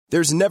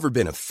There's never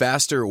been a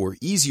faster or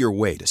easier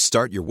way to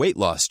start your weight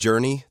loss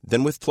journey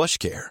than with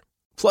PlushCare.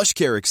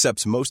 PlushCare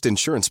accepts most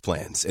insurance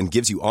plans and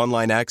gives you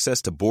online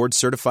access to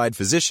board-certified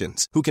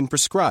physicians who can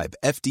prescribe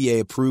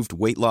FDA-approved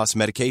weight loss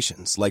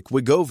medications like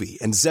Wegovy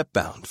and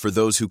Zepbound for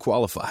those who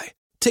qualify.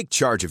 Take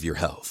charge of your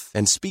health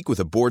and speak with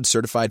a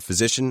board-certified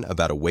physician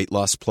about a weight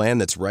loss plan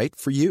that's right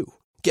for you.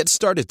 Get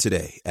started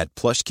today at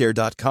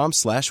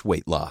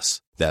plushcare.com/weightloss.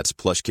 That's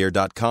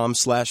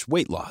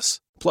plushcare.com/weightloss.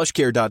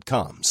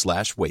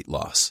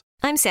 plushcare.com/weightloss.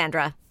 I'm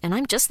Sandra, and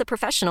I'm just the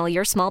professional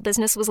your small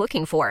business was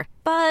looking for.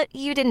 But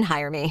you didn't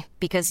hire me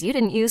because you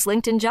didn't use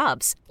LinkedIn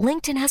Jobs.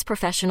 LinkedIn has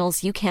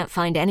professionals you can't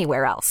find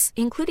anywhere else,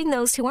 including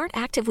those who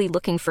aren't actively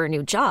looking for a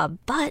new job,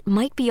 but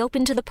might be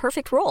open to the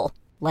perfect role,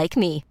 like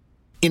me.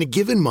 In a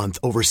given month,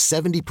 over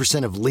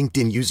 70% of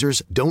LinkedIn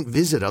users don't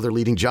visit other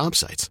leading job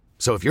sites.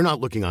 So if you're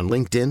not looking on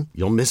LinkedIn,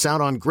 you'll miss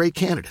out on great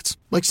candidates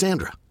like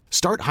Sandra.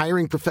 Start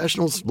hiring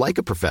professionals like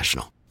a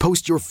professional.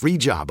 Post your free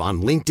job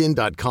on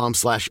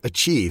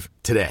linkedin.com/achieve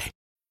today.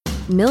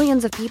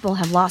 Millions of people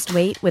have lost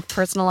weight with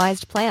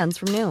personalized plans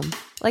from Noom.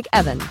 Like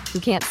Evan, who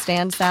can't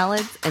stand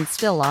salads and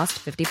still lost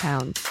 50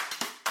 pounds.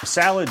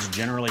 Salads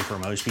generally for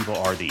most people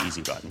are the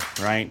easy button,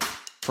 right?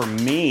 For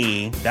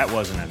me, that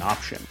wasn't an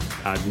option.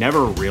 I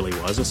never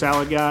really was a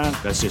salad guy.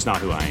 That's just not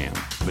who I am.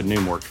 But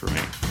Noom worked for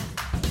me.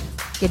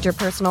 Get your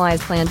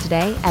personalized plan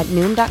today at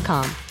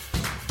Noom.com.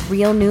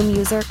 Real Noom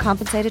user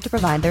compensated to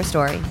provide their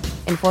story.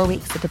 In 4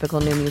 weeks, the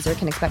typical Noom user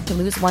can expect to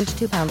lose 1 to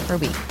 2 pounds per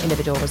week.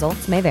 Individual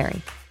results may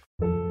vary.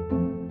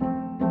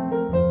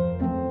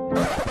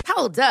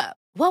 Hold up.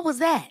 What was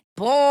that?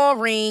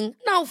 Boring.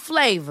 No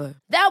flavor.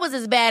 That was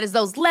as bad as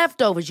those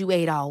leftovers you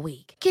ate all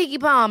week. Keke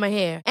Palmer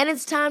here. And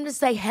it's time to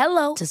say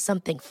hello to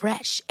something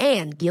fresh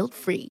and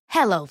guilt-free.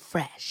 Hello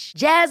Fresh.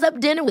 Jazz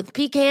up dinner with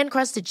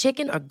pecan-crusted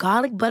chicken or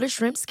garlic butter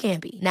shrimp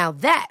scampi. Now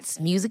that's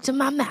music to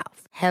my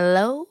mouth.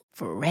 Hello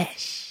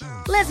Fresh.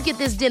 Let's get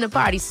this dinner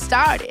party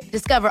started.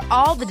 Discover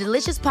all the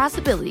delicious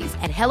possibilities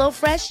at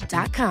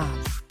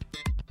hellofresh.com.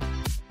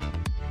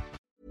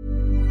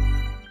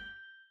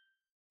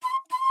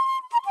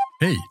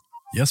 Hej,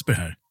 Jesper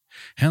här.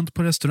 Hänt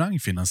på restaurang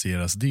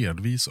finansieras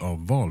delvis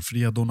av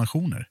valfria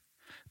donationer.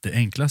 Det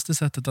enklaste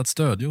sättet att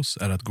stödja oss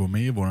är att gå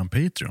med i våran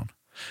Patreon.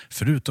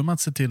 Förutom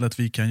att se till att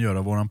vi kan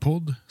göra våran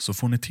podd så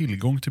får ni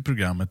tillgång till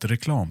programmet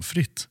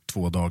reklamfritt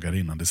 2 dagar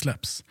innan det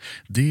släpps.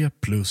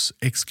 Det plus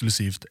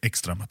exklusivt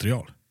extra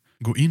material.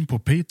 Gå in på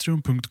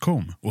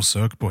patreon.com och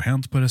sök på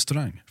Hänt på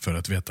restaurang för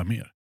att veta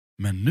mer.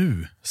 Men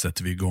nu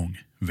sätter vi igång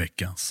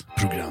veckans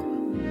program.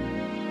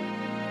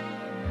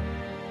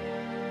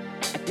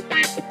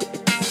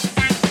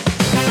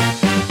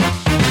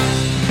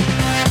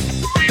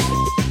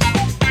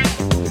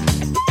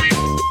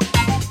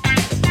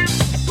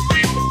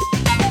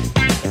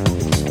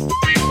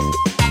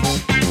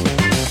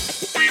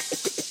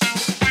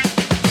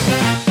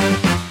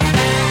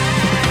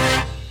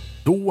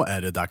 Då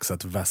är det dags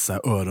att vässa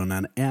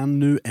öronen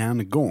ännu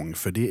en gång,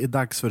 för det är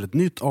dags för ett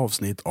nytt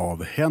avsnitt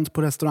av Hänt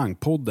på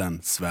restaurangpodden,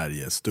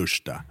 Sveriges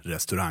största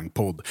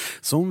restaurangpodd,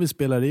 som vi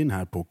spelar in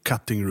här på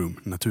Cutting Room,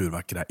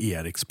 naturvackra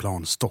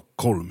Eriksplan,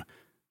 Stockholm.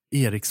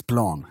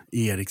 Eriksplan,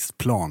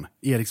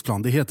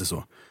 det heter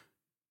så.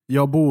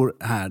 Jag bor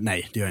här,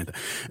 nej det gör jag inte.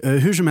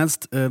 Hur som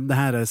helst, det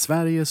här är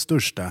Sveriges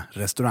största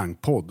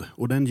restaurangpodd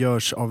och den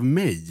görs av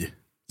mig,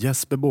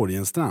 Jesper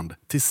Borgenstrand,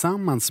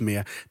 tillsammans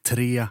med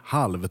 3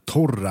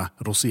 halvtorra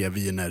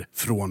roséviner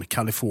från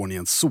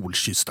Kaliforniens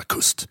solkyssta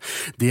kust.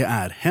 Det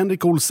är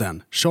Henrik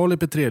Olsen, Charlie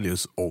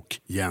Petrelius och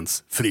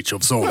Jens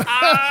Frithiofsson.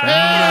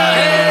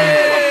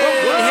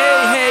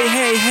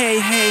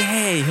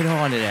 Hej, hur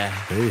har ni det?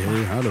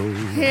 Hej, hallå.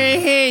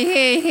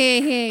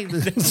 Hej.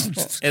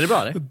 Är det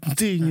bra det?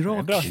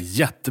 Dingrak.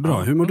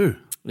 Jättebra, hur mår du?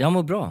 Jag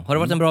mår bra. Har det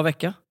varit en bra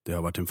vecka? Det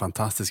har varit en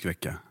fantastisk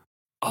vecka.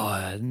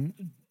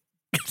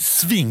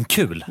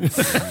 Svinkul.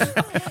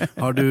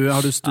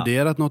 Har du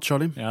studerat något,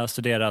 Charlie? Jag har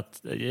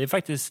studerat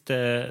faktiskt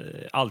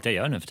allt jag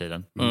gör nu för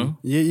tiden.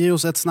 Ge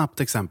oss ett snabbt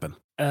exempel.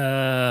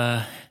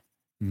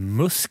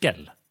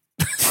 Muskel.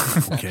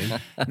 Okay.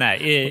 Nej,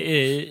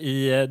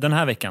 i den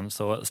här veckan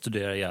så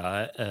studerar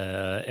jag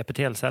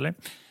epitelceller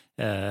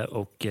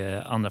och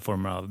andra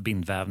former av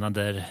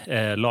bindvävnader,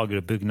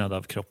 lageruppbyggnad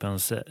av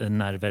kroppens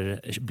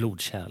nerver,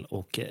 blodkärl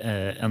och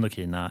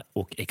endokrina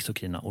och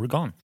exokrina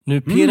organ.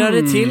 Nu pirrar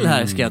det till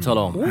här, ska jag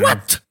tala om.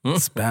 What?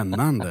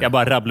 Spännande. Jag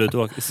bara rabblar ut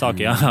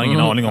saker, jag har ingen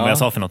aning om vad jag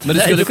sa för något. Men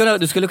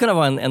du skulle kunna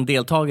vara en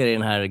deltagare i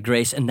den här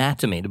Grey's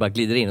Anatomy. Du bara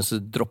glider in och så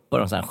droppar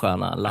de så här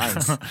sköna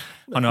lines.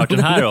 Har ni hört den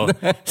här då?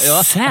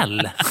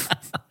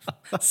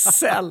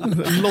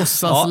 Cell.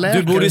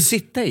 Låtsasläkare. Du borde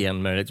sitta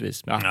igen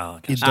möjligtvis. Ja,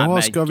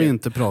 idag ska vi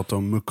inte prata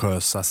om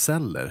mukösa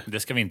celler. Det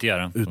ska vi inte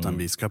göra. Utan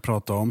vi ska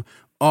prata om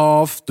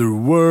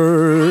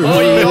afterwork.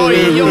 Oj.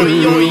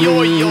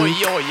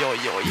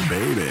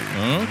 Baby.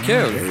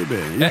 Kul.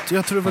 Baby.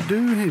 Jag tror det var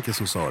du, Henke,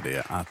 som sa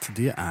det. Att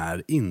det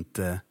är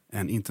inte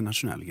en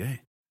internationell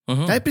grej.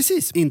 Nej,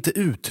 precis. Inte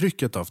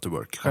uttrycket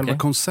afterwork. Själva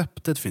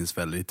konceptet finns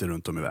väl lite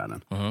runt om i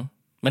världen.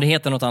 Men det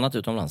heter något annat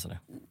utomlands, eller?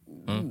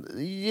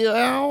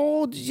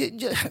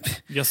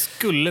 Jag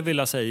skulle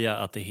vilja säga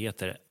att det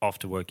heter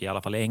after work, i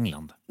alla fall i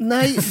England.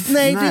 Nej,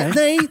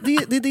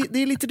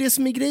 det är lite det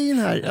som är grejen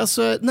här.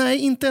 Alltså, nej,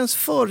 inte ens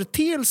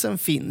företeelsen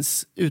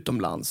finns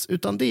utomlands,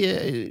 utan det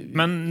är...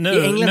 Men I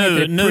England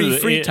heter det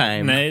pre-free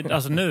time. Nej,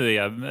 alltså nu är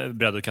jag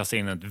beredd att kasta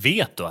in ett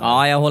veto här.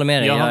 Ja, jag håller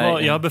med dig.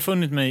 Jag har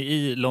befunnit mig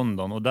i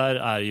London, och där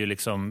är ju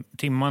liksom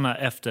timmarna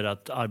efter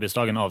att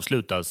arbetsdagen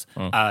avslutas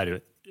är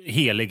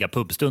heliga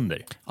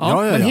pubstunder.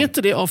 Ja. Men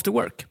heter det after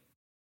work?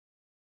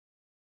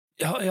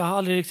 Jag har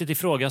aldrig riktigt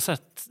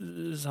ifrågasatt.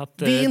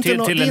 Det är inte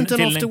en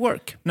after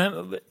work. Nej,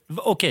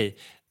 okej.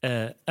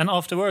 En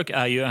after work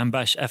är ju en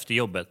bärs efter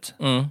jobbet.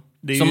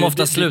 Som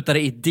ofta slutar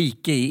i ett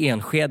dike i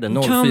Enskede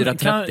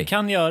 04.30.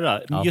 Kan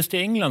göra. Ja. Just i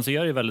England så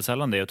gör det väldigt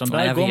sällan det. Utan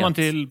där går man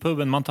till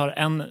puben, man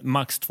tar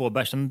max 2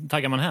 bärs, sen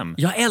taggar man hem.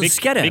 Jag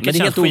älskar det, men det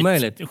är helt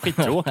omöjligt.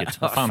 Skittråkigt.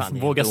 Fan,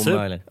 våga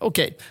sup.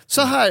 Okej,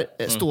 så här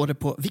står det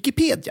på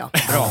Wikipedia.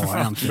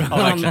 Bra.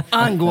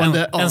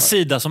 Angående en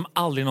sida som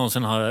aldrig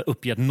någonsin har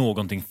uppgett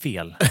någonting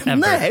fel.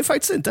 Nej,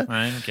 faktiskt inte.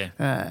 Nej, okay.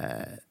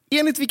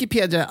 Enligt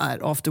Wikipedia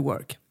är after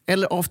work,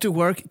 eller after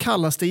work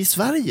kallas det i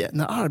Sverige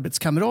när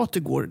arbetskamrater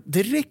går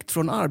direkt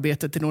från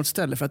arbetet till något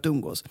ställe för att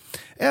umgås.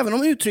 Även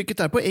om uttrycket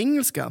är på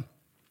engelska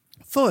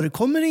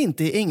förekommer det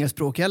inte i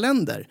engelskspråkiga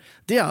länder.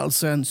 Det är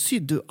alltså en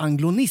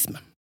pseudoanglonism.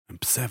 En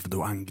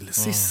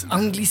pseudoanglicism.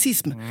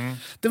 Anglicism.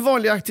 Den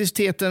vanliga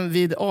aktiviteten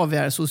vid AV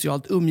är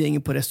socialt umgänge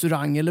på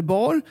restaurang eller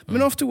bar.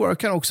 Men after work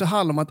kan också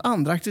handla om att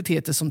andra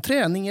aktiviteter som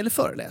träning eller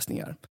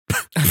föreläsningar.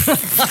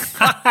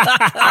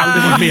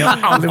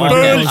 Aldrig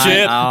varit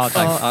med.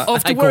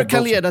 After work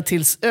kan leda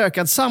till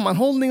ökad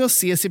sammanhållning och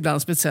ses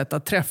ibland som ett sätt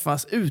att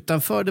träffas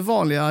utanför de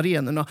vanliga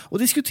arenorna och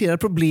diskutera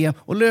problem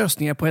och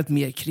lösningar på ett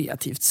mer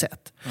kreativt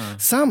sätt.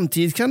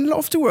 Samtidigt kan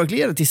after work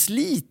leda till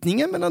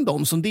slitningar mellan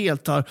de som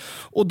deltar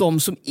och de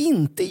som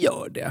inte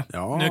gör det.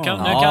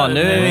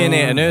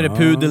 Nu är det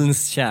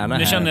pudelns kärna.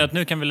 Nu känner jag att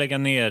nu kan vi lägga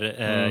ner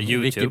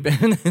YouTube.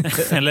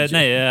 Eller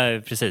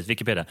nej, precis,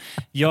 Wikipedia.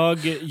 Jag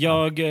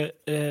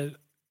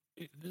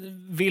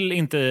vill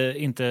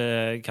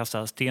inte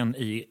kasta sten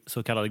i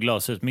så kallade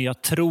glashus, men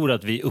jag tror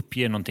att vi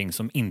uppger någonting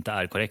som inte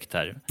är korrekt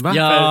här. Va?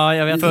 Ja,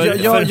 jag vet.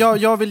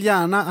 Jag vill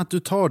gärna att du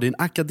tar din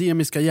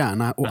akademiska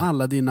hjärna och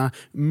alla dina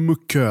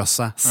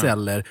mukösa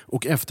celler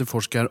och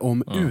efterforskar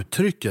om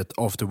uttrycket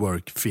after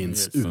work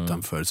finns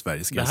utanför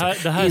Sveriges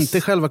gränser.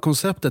 Inte själva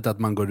konceptet att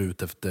man går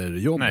ut efter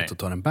jobbet och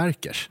tar en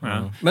Berkers.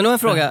 Men då en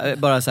fråga,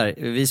 bara så här,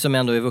 vi som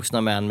ändå är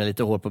vuxna män med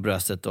lite hår på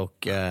bröstet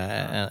och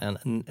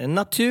en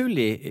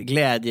naturlig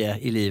glädje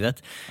i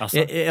livet. Alltså.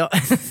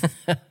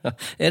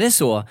 Är det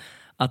så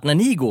att när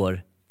ni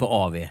går på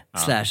AV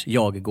 /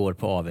 jag går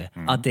på AV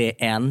att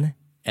det är 1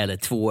 eller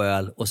 2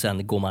 öl och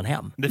sen går man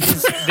hem?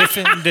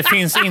 Det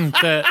finns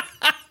inte...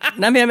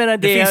 Nej, men jag menar,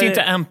 det finns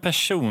inte en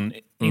person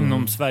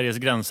inom Sveriges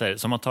gränser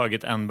som har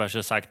tagit en bärs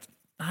och sagt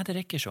nej, det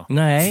räcker så.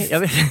 Nej, det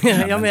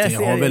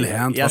har väl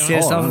hänt. Jag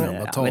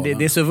ser men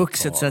det är så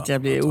vuxet så att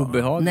jag blir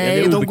obehaglig.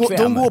 Nej, de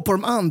går på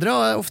de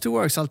andra after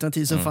works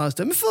alternativ som fanns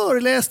där med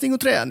föreläsning och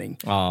träning.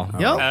 Ja,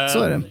 så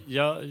är det.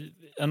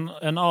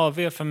 En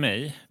AV för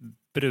mig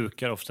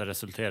brukar ofta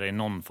resultera i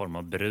någon form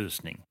av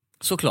berusning.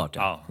 Såklart.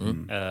 Ja.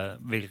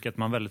 Vilket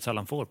man väldigt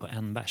sällan får på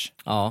en bärs.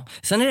 Ja.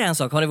 Sen är det en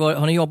sak.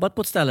 Har ni jobbat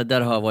på ett ställe där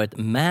det har varit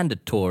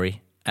mandatory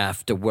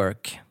after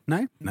work?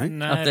 Nej.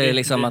 Att det är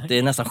liksom att det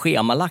är nästan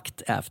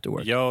schemalagt after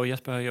work. Jag och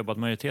Jesper har jobbat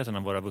majoriteten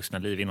av våra vuxna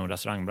liv inom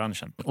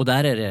restaurangbranschen. Och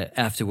där är det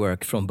after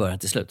work från början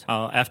till slut.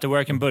 Ja, after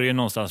worken börjar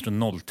någonstans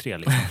runt 03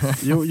 liksom.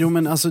 jo,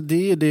 men alltså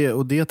det är det,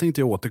 och det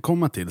tänkte jag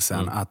återkomma till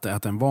sen,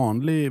 att en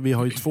vanlig, vi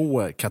har ju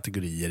 2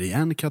 kategorier i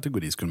en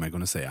kategori skulle man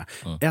kunna säga.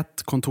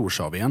 Ett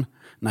kontorsavén,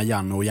 när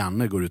Janne och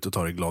Janne går ut och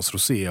tar ett glas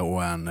rosé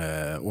och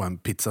en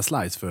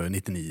pizzaslice för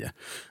 99.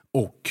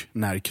 Och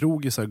när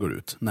krogisar går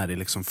ut, när det är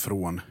liksom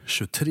från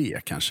 23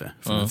 kanske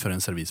för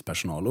en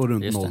servispersonal och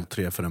runt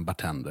 03 för en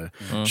bartender,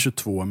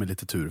 22 med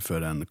lite tur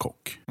för en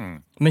kock.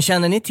 Men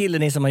känner ni till det,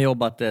 ni som har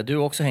jobbat, du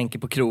också Henke,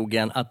 på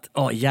krogen, att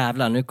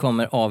jävlar, nu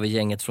kommer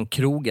AV-gänget från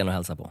krogen och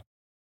hälsa på?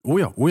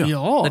 Oh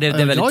ja. Det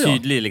är väldigt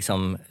tydlig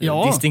liksom,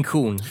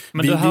 distinktion.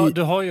 Men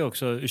du har ju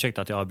också,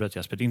 ursäkta att jag avbröt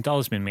Jesper, det är inte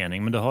alls min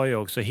mening, men du har ju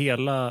också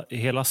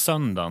hela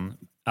söndagen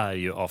är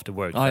ju after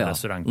work för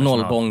restaurangpersonal.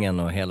 Nollbången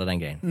och hela den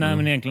grejen. Nej,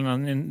 men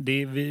egentligen,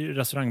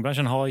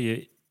 restaurangbranschen har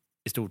ju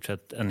i stort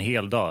sett en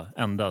hel dag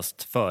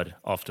endast för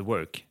after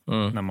work.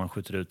 När man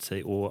skjuter ut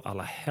sig och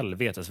alla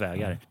helvetes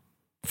vägar.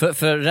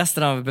 För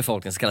resten av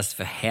befolkningen så kallas det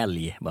för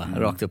helg, bara,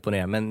 rakt upp och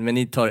ner. Men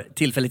ni tar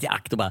tillfället i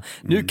akt och bara,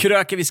 nu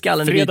kröker vi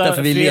skallen i bitar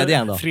för vi är lediga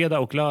ändå. Fredag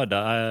och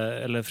lördag,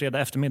 eller fredag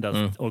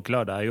eftermiddag och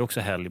lördag är ju också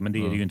helg, men det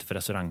är det ju inte för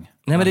restaurang.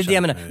 Nej, men det är det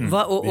jag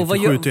menar. Vad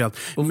gör...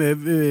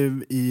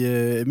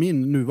 I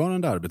min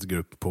nuvarande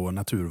arbetsgrupp på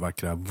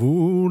naturvackra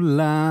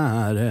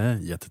Volare,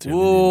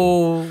 jättetrevlig.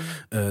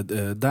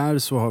 Där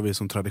så har vi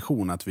som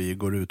tradition att vi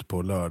går ut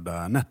på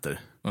lördag nätter.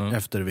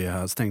 Efter vi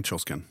har stängt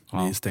kiosken.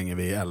 Vi stänger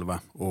vid 11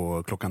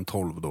 och klockan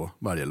 12 då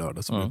varje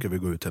lördag så brukar vi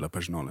gå ut hela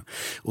personalen.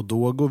 Och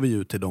då går vi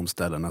ut till de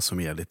ställena som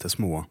är lite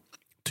små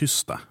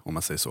tysta, om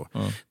man säger så.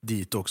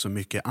 Dit också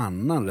mycket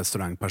annan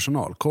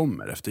restaurangpersonal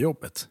kommer efter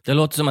jobbet. Det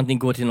låter som att ni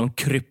går till någon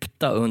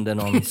krypta under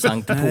någon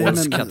Sankt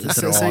Pauls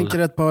katedral. Sänker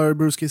ett par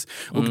bruskis.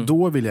 Och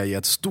då vill jag ge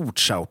ett stort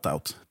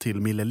shoutout till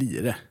Mille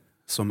Lire,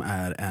 som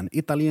är en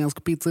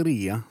italiensk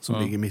pizzeria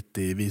som ligger mitt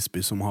i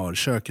Visby, som har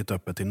köket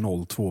öppet till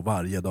 02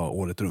 varje dag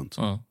året runt.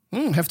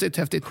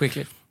 Häftigt.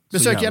 Skickligt.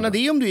 Besök gärna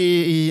det om du är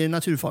i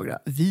naturfagra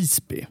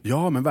Visby.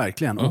 Ja, men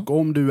verkligen. Och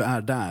om du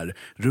är där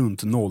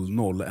runt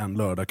 00 en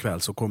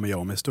lördagkväll, så kommer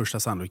jag med största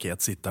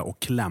sannolikhet sitta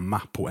och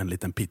klämma på en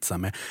liten pizza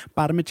med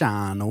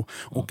parmigiano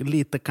och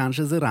lite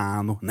kanske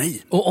serrano.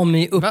 Nej! Och om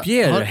ni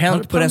uppger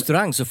Hänt på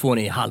restaurang så får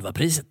ni halva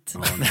priset.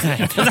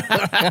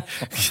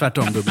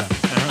 Tvärtom dubbla.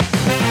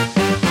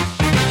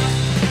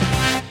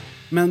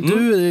 Men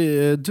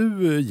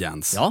du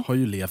Jens, har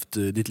ju levt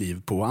ditt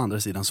liv på andra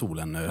sidan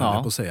solen, på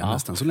att säga,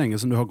 nästan så länge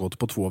som du har gått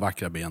på 2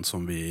 vackra ben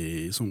som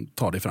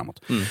tar dig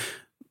framåt.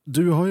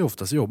 Du har ju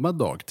oftast jobbat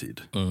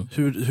dagtid.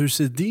 Hur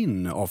ser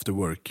din after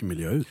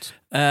work-miljö ut?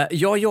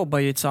 Jag jobbar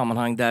ju i ett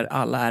sammanhang där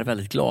alla är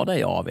väldigt glada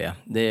i AV.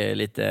 Det är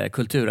lite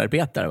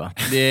kulturarbetare, va?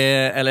 Det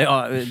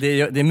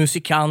är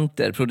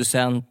musikanter,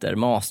 producenter,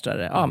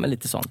 mastrare. Ja, men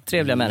lite sånt.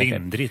 Trevliga människor.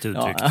 Lindrigt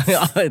uttryckt.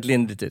 Ja, ett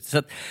lindrigt uttryck. Så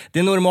att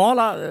det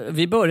normala,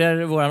 vi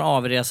börjar vår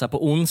AV-resa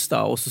på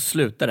onsdag och så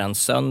slutar den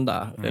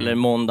söndag. Eller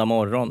måndag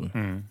morgon.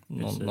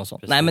 Någon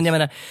sånt. Nej, men jag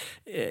menar,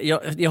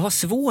 jag har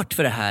svårt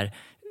för det här.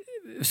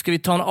 Ska vi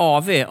ta en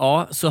AV?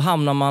 Ja, så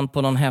hamnar man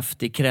på någon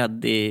häftig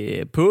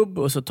kreddig pub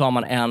och så tar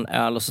man en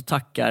öl och så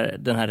tackar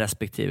den här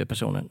respektive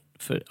personen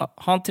för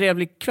ha en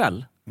trevlig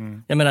kväll.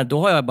 Jag menar,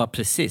 då har jag bara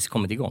precis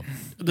kommit igång.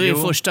 Det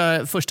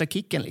är första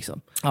kicken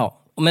liksom.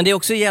 Ja, men det är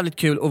också jävligt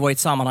kul att vara i ett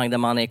sammanhang där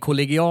man är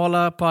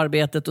kollegiala på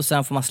arbetet och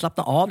sen får man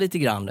slappna av lite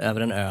grann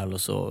över en öl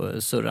och så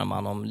surrar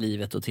man om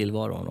livet och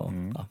tillvaron. Och,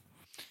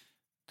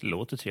 Det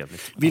låter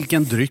trevligt.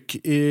 Vilken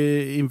dryck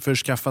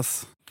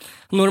införskaffas?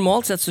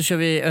 Normalt sett så kör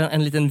vi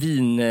en liten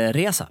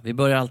vinresa. Vi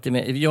börjar alltid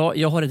med...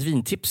 Jag har ett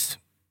vintips.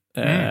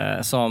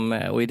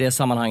 Och i det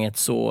sammanhanget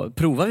så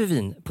provar vi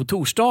vin på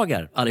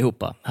torsdagar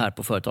allihopa här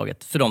på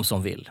företaget. För de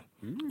som vill.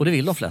 Och det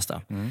vill de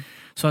flesta.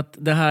 Så att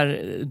det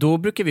här... Då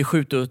brukar vi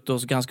skjuta ut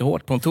oss ganska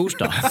hårt på en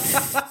torsdag.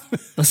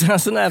 Och sen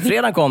så när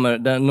fredagen kommer,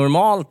 det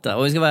normalt...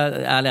 Och vi ska vara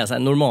ärliga, så här,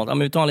 normalt. Ja,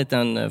 men vi tar en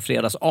liten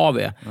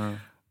fredags-AV.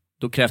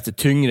 Då krävs det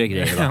tyngre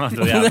grejer.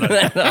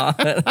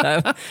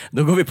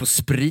 Då går vi på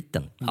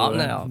spriten.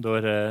 Då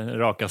är det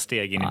raka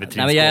steg in i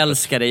vitrinskåpet. Men jag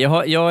älskar det.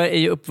 Jag är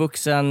ju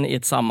uppvuxen i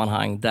ett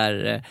sammanhang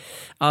där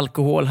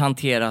alkohol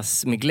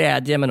hanteras med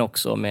glädje men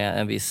också med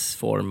en viss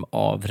form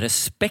av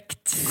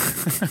respekt.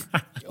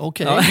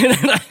 Okej.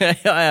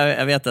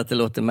 Jag vet att det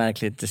låter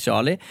märkligt,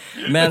 Charlie.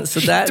 Men så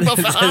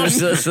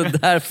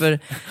därför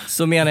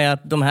så menar jag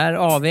att de här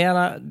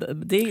AW:arna,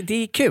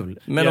 det är kul.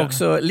 Men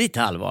också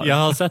lite allvar. Jag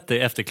har sett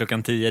det efter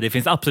 10:00. Det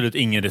finns absolut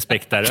ingen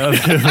respekt där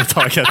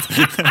överhuvudtaget.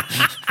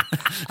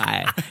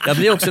 Nej, jag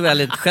blir också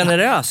väldigt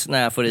generös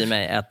när jag får i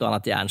mig ett och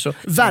annat järn. Så,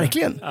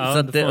 verkligen? Ja, så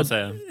att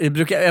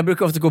jag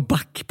brukar ofta gå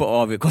back på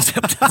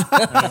AV-konceptet.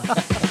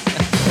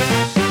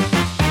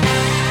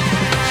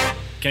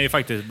 Kan ju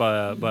faktiskt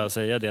bara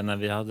säga det när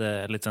vi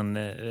hade en liten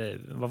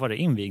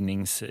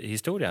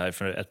invigningshistoria här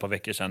för ett par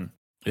veckor sedan.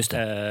 Just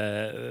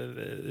det.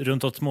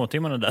 Runt 8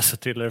 småtimmarna där så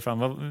trillade det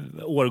fram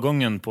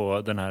årgången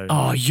på den här...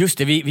 Ja, just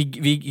det.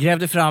 Vi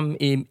grävde fram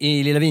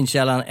i lilla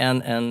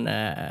vinkällaren en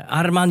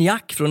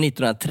Armagnac från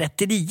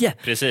 1939.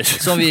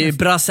 Precis. Som vi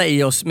brassade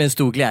i oss med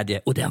stor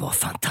glädje. Och den var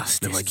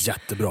fantastisk. Det var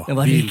jättebra. Den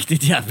var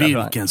riktigt jävla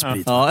bra. Vilken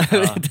sprit.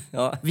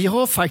 Ja. Vi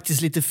har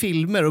faktiskt lite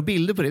filmer och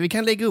bilder på det. Vi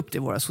kan lägga upp det i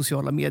våra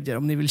sociala medier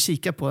om ni vill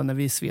kika på när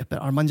vi sveper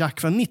Armagnac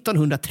från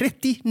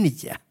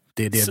 1939.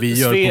 Det är det vi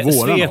gör på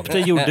våran. Svepte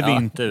gjorde vi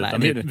inte,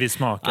 utan vi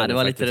smakade. Ja, det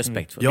var lite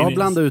respekt. Jag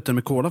blandade ut den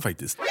med cola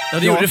faktiskt. Ja,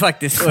 det gjorde du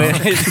faktiskt. Det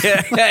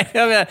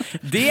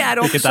är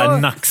också... Vilket är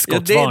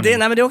nackskottsvarning. Det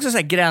är också så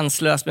här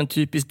gränslöst, men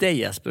typiskt dig,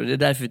 Jesper. Det är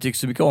därför vi tycker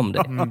så mycket om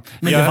det. Men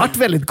det vart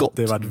väldigt gott.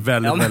 Det vart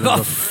väldigt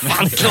gott.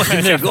 Fan, klart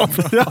det är gott.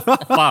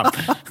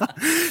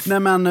 Nej,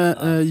 men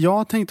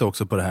jag tänkte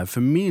också på det här.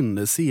 För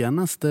min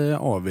senaste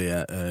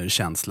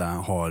AV-känsla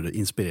har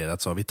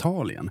inspirerats av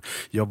Italien.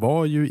 Jag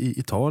var ju i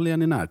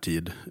Italien i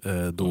närtid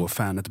då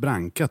Fernet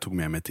Branca tog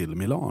med mig till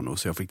Milano,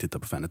 så jag fick titta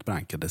på Fernet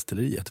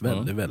Branca-destilleriet.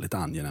 Väldigt, väldigt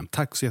angenämt.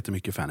 Tack så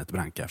jättemycket Fernet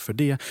Branca för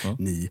det.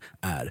 Ni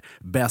är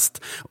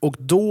bäst. Och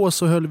då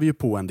så höll vi ju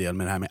på en del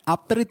med det här med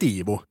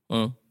aperitivo.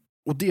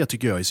 Och det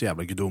tycker jag är så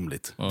jävla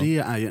gudomligt. Det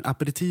är ju,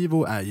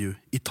 aperitivo är ju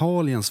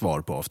Italiens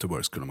svar på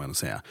afterwork, skulle man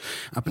säga.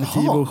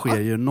 Aperitivo sker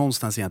ju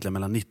någonstans egentligen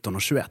mellan 19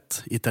 och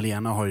 21.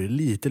 Italienarna har ju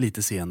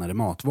lite senare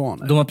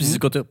matvanor. De har precis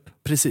gått upp.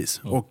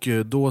 Precis, och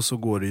då så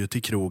går du ju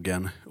till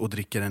krogen och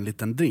dricker en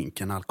liten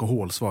drink, en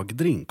alkoholsvag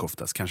drink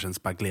oftast, kanske en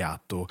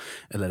spagliato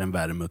eller en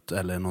vermouth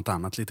eller något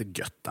annat lite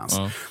gött.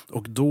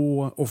 Och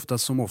då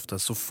oftast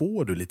så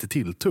får du lite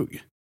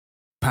tilltugg.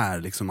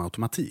 per liksom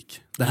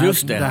automatik.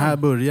 Just det. Det här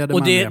började och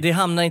man det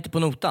hamnar inte på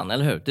notan,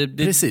 eller hur?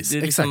 Precis,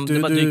 liksom, exakt. Det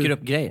bara dyker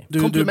upp grejer.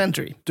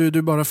 Complimentary.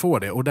 Du bara får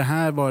det. Och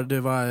det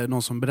var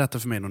någon som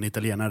berättade för mig, någon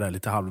italienare där,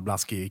 lite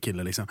halvblaskig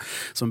kille liksom,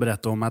 som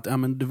berättade om att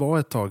det var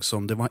ett tag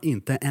som det var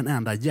inte en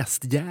enda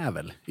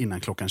gästjävel innan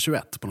klockan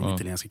 21 på de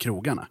italienska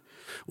krogarna.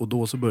 Och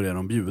då så började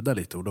de bjuda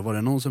lite och då var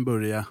det någon som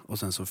började och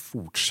sen så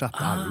fortsatte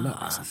alla.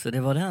 Liksom. Så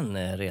det var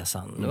den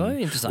resan. Det var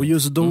ju intressant. Och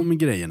just de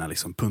grejerna,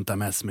 liksom, punta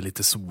mess med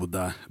lite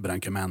soda,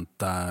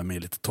 brancamenta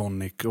med lite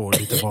tonic och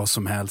lite vad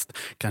som helst.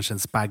 Kanske en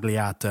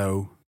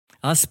spagliato.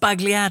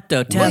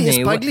 Spagliato, tell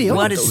me,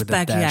 what is With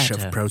a dash spagliato?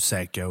 of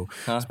prosecco.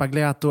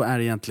 Spagliato är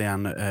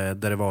egentligen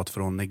derivat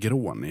från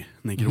Negroni.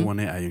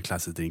 Negroni är ju en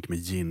klassisk drink med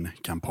gin,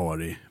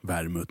 Campari,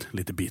 vermouth,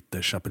 lite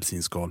bitters,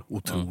 apelsinskal,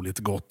 otroligt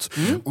gott.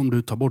 Om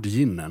du tar bort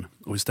ginen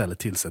och istället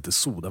tillsätter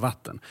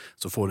sodavatten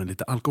så får du en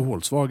lite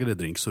alkoholsvagare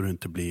drink så du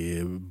inte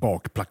blir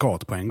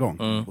bakplakat på en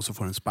gång. Och så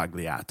får du en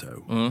spagliato.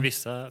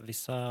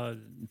 Vissa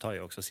tar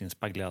ju också sin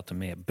spagliato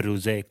med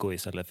prosecco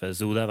istället för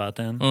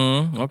sodavatten.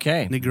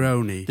 Okej.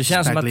 Negroni, Det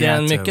känns som att det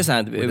är mycket så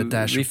här, vi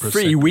Prosecco.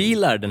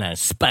 freewheelar den här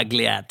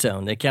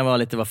spagliaton. Det kan vara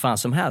lite vad fan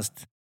som helst.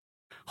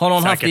 Har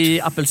någon haft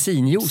i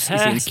apelsinjuice i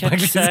sin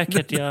spagliato?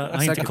 Säkert. Jag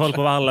har inte koll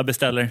på vad alla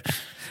beställer.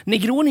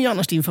 Negroni är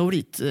annars din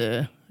favorit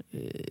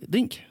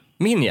drink.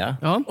 Min ja.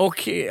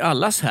 Och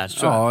allas här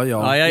tror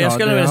jag. Jag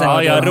skulle vilja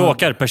säga. Jag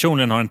råkar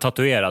personligen ha den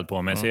tatuerad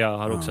på mig så jag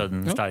har också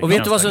en stark. Och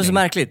vet du vad som är så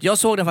märkligt? Jag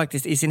såg den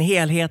faktiskt i sin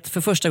helhet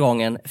för första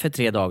gången för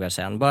 3 dagar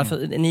sedan. Bara för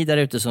ni där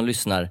ute som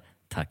lyssnar.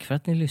 Tack för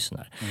att ni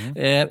lyssnar.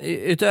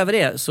 Utöver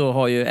det så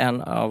har ju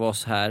en av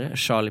oss här,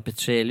 Charlie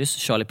Petrelius,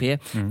 Charlie P,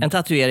 en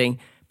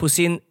tatuering på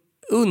sin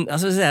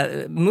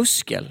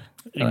muskel.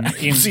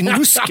 Sin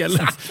muskel.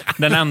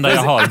 Den enda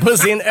jag har. På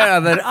sin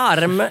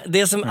överarm.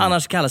 Det som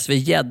annars kallas för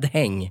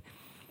gäddhäng.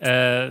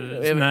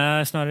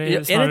 Nej,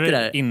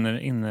 snarare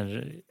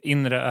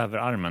inre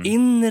överarmen.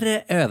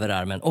 Inre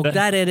överarmen. Och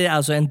där är det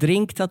alltså en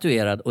drink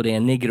tatuerad och det är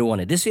en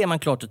Negroni. Det ser man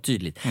klart och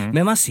tydligt.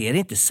 Men man ser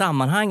inte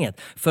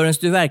sammanhanget förrän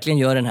du verkligen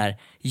gör den här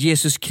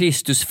Jesus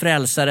Kristus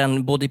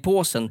frälsaren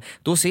bodyposen.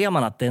 Då ser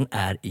man att den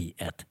är i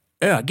ett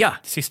öga.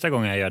 Sista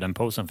gången jag gör den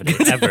posen för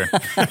det ever.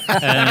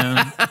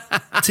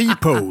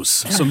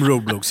 T-pose, som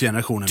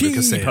Roblox-generationen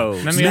brukar säga.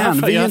 Men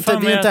vi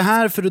är inte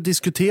här för att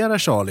diskutera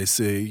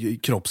Charlies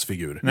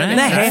kroppsfigur.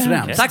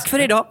 Nej. Tack för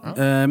idag.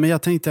 Men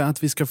jag tänkte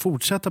att vi ska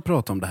fortsätta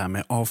prata om det här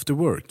med after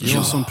work.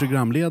 Jag som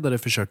programledare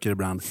försöker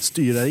ibland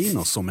styra in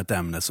oss som ett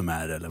ämne som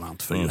är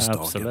relevant för just dagen.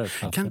 Absolut.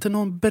 Kan inte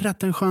någon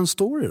berätta en skön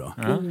story då?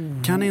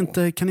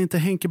 Kan inte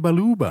Henke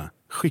Baluba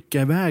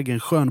skicka iväg en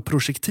skön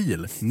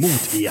projektil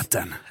mot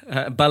eten?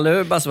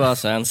 Balubas var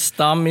alltså en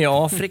stam i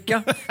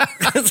Afrika.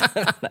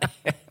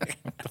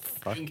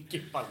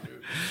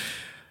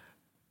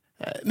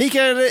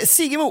 Mikael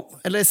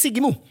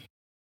Siggemo.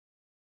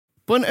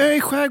 På en ö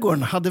i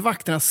skärgården hade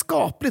vakterna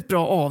skapligt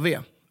bra AV.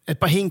 Ett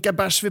par hinkar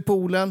bärs vid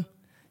poolen.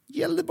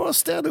 Gällde bara att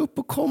städa upp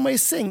och komma i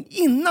säng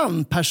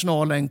innan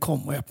personalen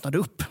kom och öppnade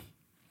upp.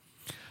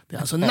 Det är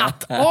alltså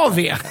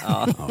natt-AV.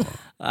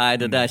 Nej,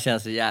 det där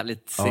känns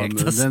jävligt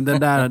segt.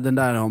 Den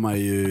där har man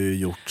ju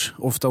gjort.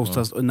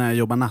 Oftast när jag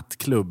jobbade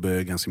nattklubb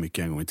ganska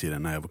mycket en gång i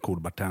tiden när jag var cool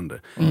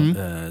bartender.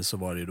 Så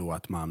var det ju då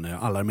att man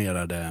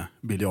alarmerade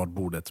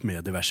biljardbordet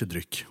med diverse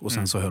dryck. Och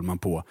sen så höll man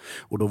på.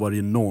 Och då var det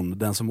ju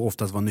den som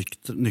oftast var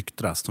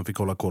nyktrast som fick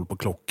hålla koll på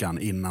klockan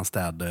innan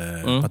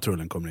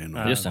städpatrullen kommer in.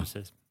 Just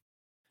det.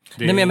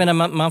 Nej, men jag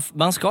menar,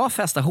 man ska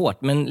festa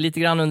hårt, men lite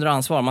grann under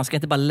ansvar. Man ska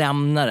inte bara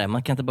lämna det.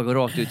 Man kan inte bara gå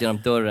rakt ut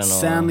genom dörren.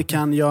 Sen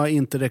kan jag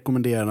inte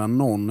rekommendera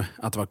någon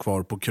att vara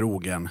kvar på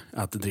krogen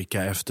att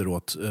dricka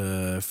efteråt.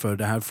 För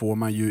det här får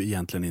man ju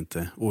egentligen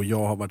inte. Och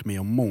jag har varit med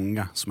om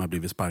många som har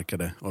blivit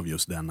sparkade av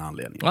just den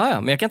anledningen.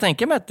 Ja, men jag kan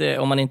tänka mig att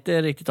om man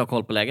inte riktigt har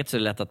koll på läget så är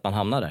det lätt att man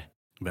hamnar där.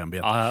 Vem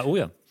vet?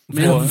 Ja.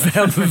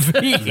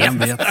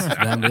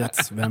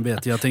 Vem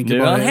vet? Jag tänker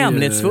du är en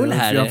hemlighetsfull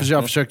här.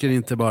 Jag försöker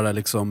inte bara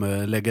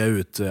liksom lägga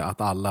ut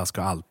att alla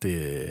ska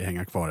alltid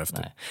hänga kvar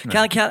efter.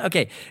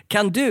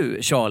 Kan du,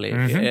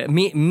 Charlie,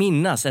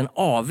 minnas en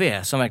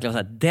AV som verkligen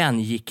var så här, den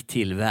gick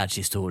till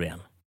världshistorien?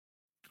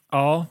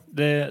 Ja,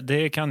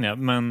 det kan jag.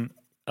 Men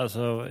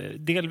alltså,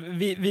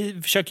 vi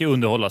försöker ju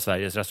underhålla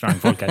Sveriges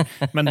restaurangfolk här.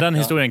 Men den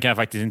historien kan jag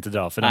faktiskt inte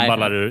dra, för den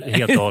ballar ur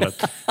helt och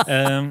hållet.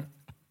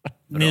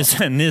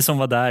 Ni som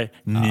var där,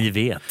 ni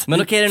vet.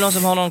 Men okej, är det någon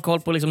som har någon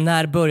koll på liksom,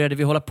 när började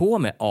vi hålla på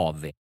med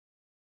AV?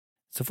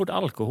 Så fort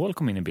alkohol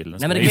kom in i bilden.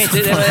 Nej, men det kan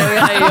inte,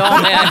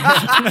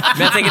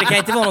 men jag tänker det kan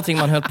inte vara någonting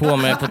man höll på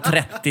med på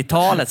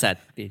 30-talet så här.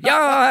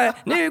 Ja,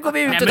 nu går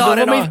vi ut och tar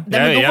det då.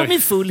 Då var vi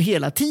full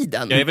hela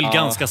tiden. Jag är väl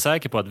ganska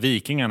säker på att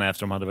vikingarna,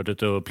 efter de hade varit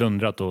ute och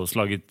plundrat och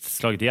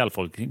slagit ihjäl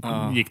folk,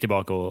 gick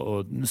tillbaka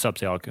och söp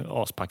sig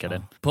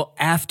aspackade. På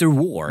after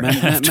war.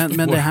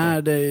 Men det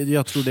här,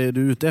 jag tror det är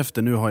du ute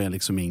efter. Nu har jag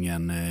liksom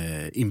ingen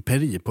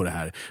imperi på det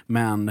här.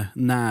 Men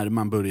när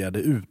man började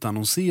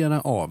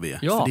utannonsera AV,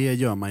 för det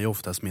gör man ju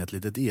oftast med ett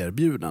litet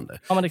erbjudande.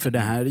 För det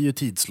här är ju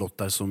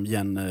tidslottar som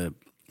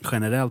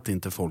generellt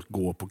inte folk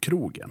gå på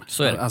krogen.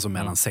 Alltså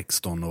mellan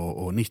 16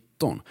 och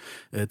 19.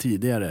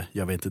 Tidigare,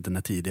 jag vet inte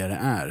när tidigare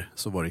är,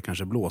 så var det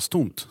kanske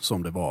blåstomt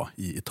som det var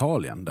i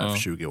Italien där för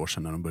 20 år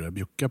sedan när de började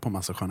bjucka på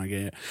massa sköna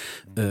grejer.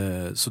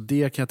 Så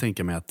det kan jag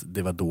tänka mig att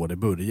det var då det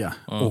började.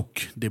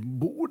 Och det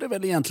borde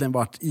väl egentligen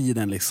varit i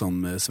den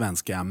liksom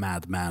svenska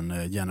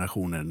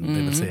Madman-generationen,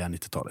 det vill säga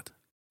 90-talet.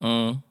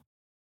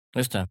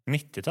 Just det.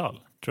 90-tal?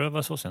 Tror jag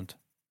var så sent.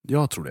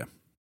 Jag tror det.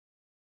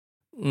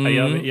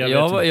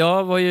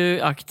 Jag var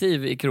ju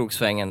aktiv i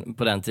krogsvängen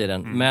på den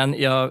tiden, men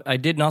I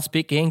did not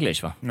speak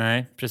English, va?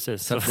 Nej,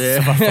 precis. Så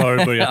varför har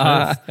du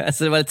börjat nu?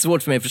 Så det var lite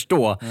svårt för mig att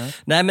förstå.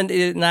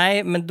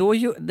 Men då,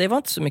 det var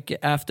inte så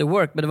mycket after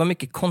work, men det var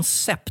mycket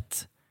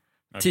koncept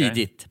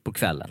tidigt på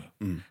kvällen.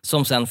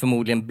 Som sen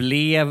förmodligen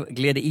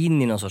gled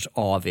in i någon sorts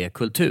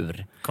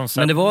AV-kultur.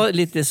 Men det var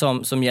lite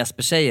som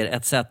Jesper säger,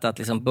 ett sätt att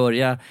liksom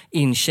börja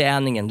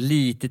intjäningen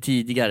lite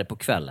tidigare på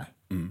kvällen.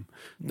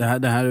 Det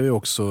här är ju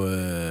också...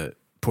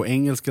 På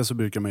engelska så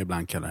brukar man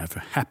ibland kalla det här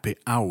för happy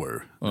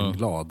hour. Den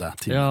glada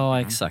tiden.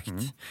 Ja, exakt.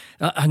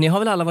 Ja, ni har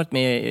väl alla varit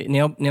med, ni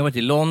har varit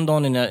i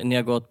London, ni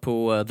har gått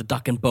på The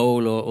Duck and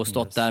Bowl och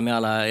stått där med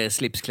alla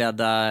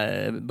slipsklädda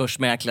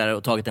börsmäklare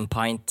och tagit en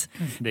pint.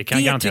 Det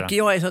tycker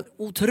jag är så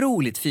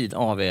otroligt fint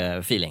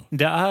AV-feeling.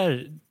 Det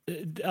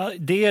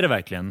är det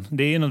verkligen.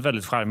 Det är något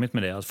väldigt charmigt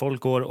med det. Att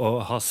folk går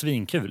och har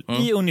svinkul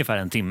i ungefär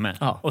en timme.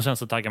 Och sen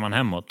så taggar man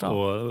hemåt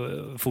och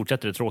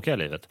fortsätter det tråkiga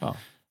livet.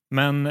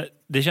 Men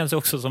det känns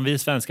också som vi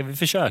svenskar, vi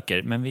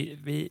försöker, men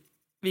vi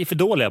är för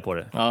dåliga på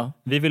det.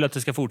 Vi vill att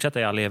det ska fortsätta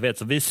i all evighet,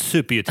 så vi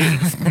super ju till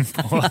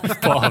på.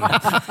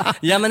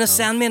 Ja, men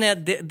sen menar jag,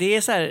 det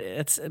är så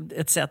här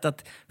ett sätt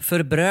att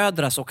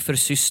förbrödras och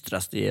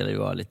försystras. Det gäller ju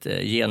att vara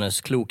lite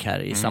genusklok här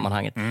i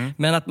sammanhanget.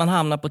 Men att man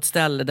hamnar på ett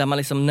ställe där man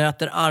liksom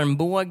nöter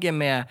armbåge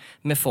med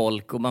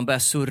folk och man börjar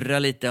surra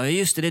lite. Ja,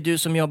 just det är du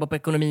som jobbar på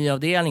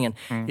ekonomiavdelningen.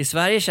 I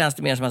Sverige känns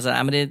det mer som att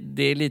säga, men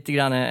det är lite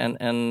grann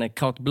en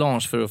carte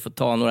blanche för att få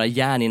ta några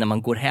järn innan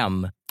man går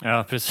hem.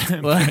 Ja, precis.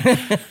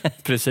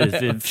 Precis.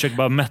 Vi försöker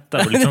bara mätta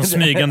och liksom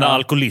smygande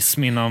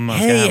alkoholism innan man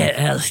ska hem. Hej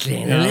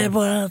älskling, det är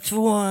bara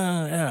 2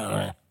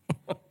 öl.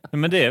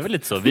 Men det är väl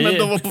lite så. Men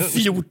de var på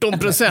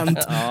 14%.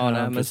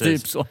 Ja, men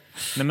typ så.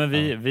 Nej,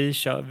 men vi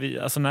kör,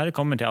 alltså när det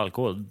kommer till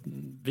alkohol,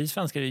 vi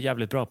svenskar är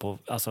jävligt bra på,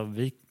 alltså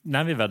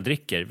när vi väl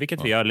dricker,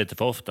 vilket vi gör lite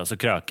för ofta, så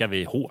krökar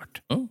vi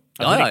hårt.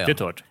 Riktigt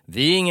hårt.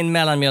 Vi är ingen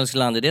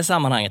mellanmjölksland i det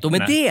sammanhanget. Och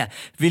med det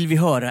vill vi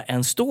höra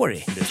en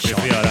story. Det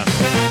ska vi göra.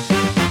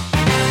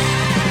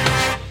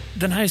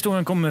 Den här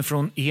historien kommer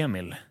från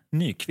Emil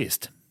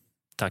Nyqvist.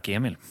 Tack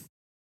Emil.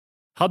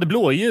 Hade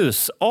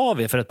blåljus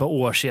AV för ett par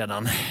år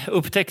sedan.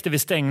 Upptäckte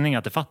vid stängning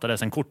att det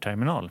fattades en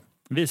kortterminal.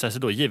 Visade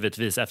sig då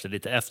givetvis efter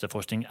lite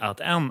efterforskning att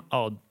en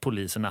av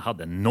poliserna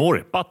hade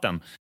norpat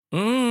den.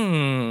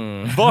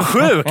 Vad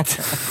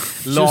sjukt!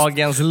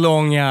 Lagens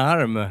långa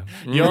arm.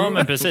 Ja,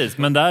 men precis.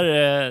 Men där,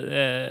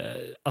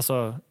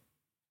 alltså...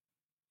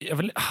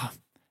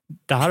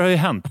 det här har ju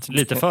hänt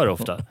lite för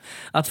ofta.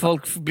 Att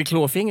folk blir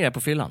klåfingriga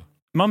på fyllan.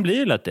 Man blir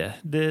ju lätt det.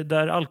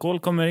 Där alkohol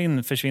kommer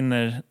in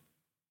försvinner...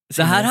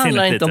 Så här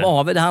handlar inte om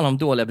AV, det handlar om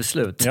dåliga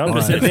beslut. Ja,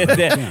 precis.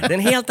 Det är en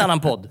helt annan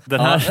podd. Den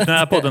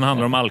här podden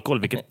handlar om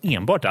alkohol, vilket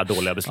enbart är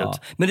dåliga beslut. Ja.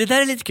 Men det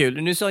där är lite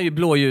kul. Nu sa ju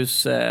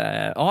blåljus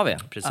AV.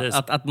 Precis.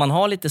 Att man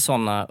har lite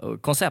sådana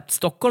koncept.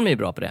 Stockholm är ju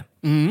bra på det.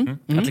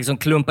 Att liksom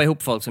klumpa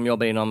ihop folk som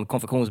jobbar inom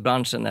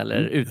konfektionsbranschen eller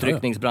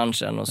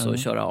utryckningsbranschen och så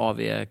köra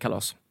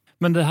AV-kalas.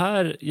 Men det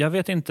här, jag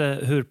vet inte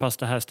hur pass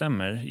det här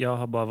stämmer. Jag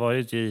har bara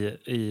varit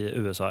i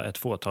USA ett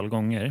fåtal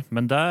gånger.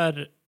 Men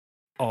där,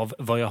 av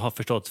vad jag har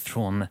förstått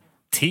från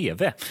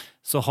TV,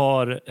 så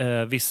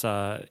har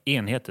vissa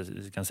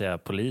enheter, kan säga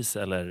polis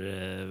eller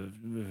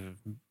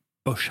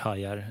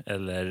börshajar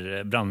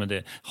eller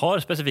brandmyndighet, har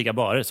specifika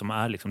barer som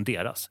är liksom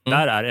deras.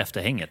 Där är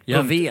efterhänget.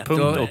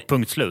 Punkt och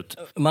punkt slut.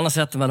 Man har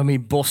sett dem i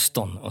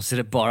Boston och så är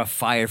det bara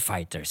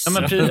firefighters. Ja,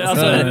 men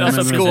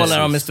skålar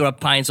de med stora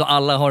pints och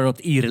alla har något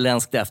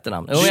irländskt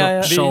efternamn.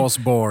 Charles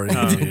Bar i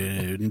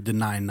The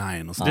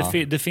 99 och så.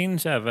 Det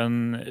finns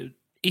även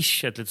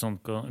ett litet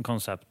sånt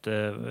koncept,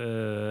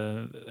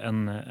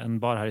 en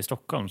bar här i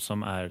Stockholm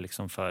som är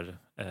liksom för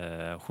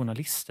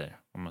journalister,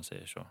 om man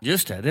säger så.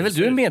 Just det är väl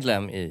du är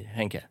medlem i,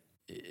 Henke?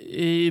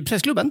 I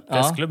pressklubben?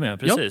 Pressklubben, ja,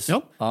 precis.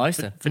 Ja,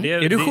 just det.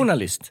 Är du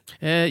journalist?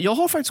 Jag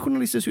har faktiskt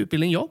journalistisk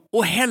utbildning, ja.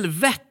 Åh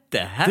helvete!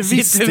 Här det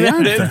visste jag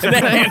inte.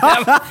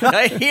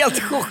 Jag är helt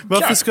chockad.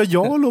 Varför ska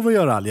jag lova att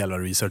göra all jävla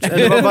research?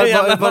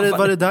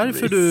 Var det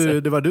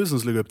därför det var du som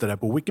slog upp det där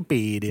på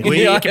Wikipedia?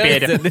 Det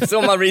är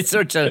så man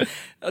researchar.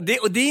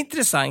 Och det är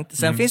intressant.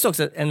 Sen finns det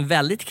också en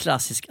väldigt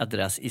klassisk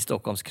adress i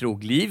Stockholms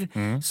krogliv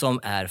som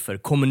är för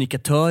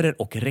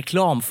kommunikatörer och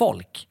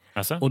reklamfolk.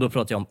 Alltså? Och då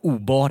pratar jag om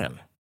O-baren.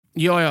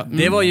 Ja.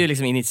 Det var ju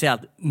liksom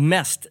initialt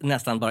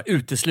nästan bara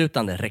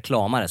uteslutande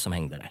reklamare som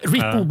hängde där.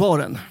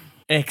 Rippo-baren.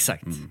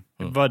 Exakt.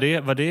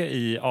 Var det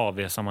i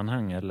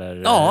AV-sammanhang eller?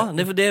 Ja,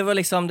 det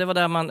var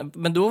där man,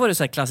 men då var det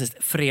så här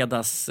klassiskt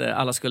fredags,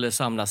 alla skulle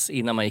samlas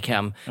innan man gick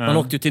hem. Man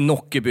åkte ju till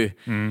Nockeby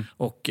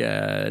och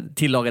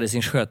tillagade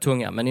sin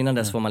sjötunga, men innan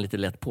dess var man lite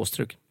lätt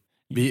påstruck.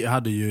 Vi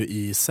hade ju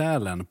i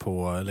Sälen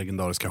på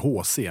legendariska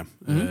HC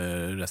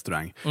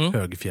restaurang,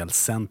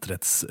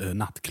 Högfjällscentrets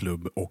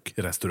nattklubb och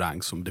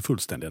restaurang som det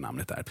fullständiga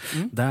namnet är.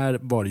 Där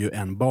var det ju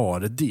en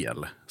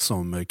bardel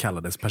som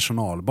kallades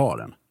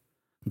personalbaren.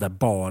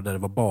 Där det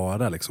var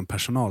bara liksom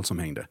personal som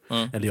hängde.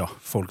 Eller ja,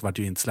 folk var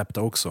ju inte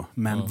släppta också.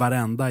 Men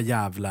varenda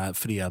jävla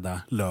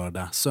fredag,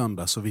 lördag,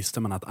 söndag så visste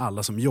man att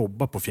alla som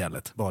jobbar på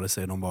fjället, vare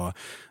sig de var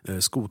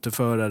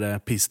skoterförare,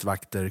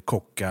 pistvakter,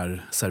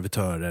 kockar,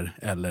 servitörer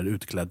eller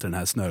utklädd till den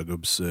här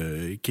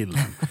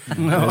snögubbskillen.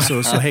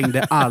 Så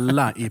hängde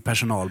alla i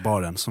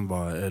personalbaren som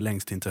var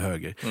längst in till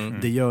höger.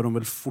 Det gör de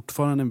väl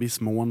fortfarande en viss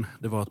mån.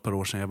 Det var ett par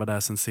år sedan jag var där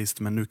sen sist.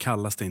 Men nu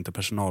kallas det inte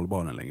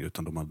personalbaren längre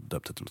utan de har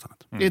döpt det till något annat.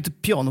 Det är inte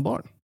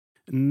pianobaren.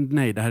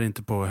 Nej, det här är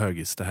inte på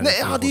Högis. Det här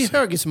det är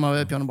Högis som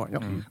har pianobar.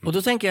 Ja. Och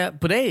då tänker jag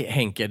på dig,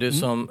 Henke, du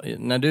som,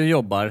 när du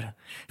jobbar.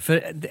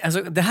 För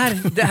alltså, det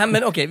här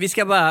men okej, vi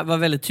ska bara vara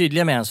väldigt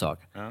tydliga med en sak.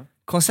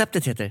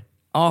 Konceptet heter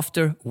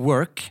After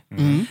Work.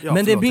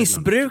 Men det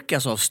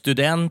missbrukas av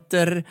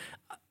studenter,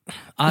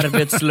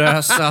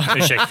 arbetslösa,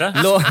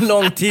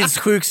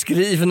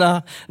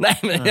 långtidssjukskrivna. Nej,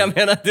 men jag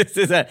menar det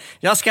är så här,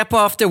 jag ska på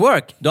after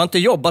work. Du har inte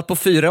jobbat på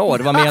 4 år.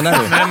 Vad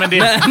menar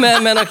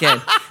du? men okej.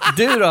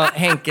 Du då,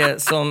 Henke,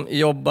 som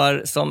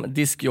jobbar som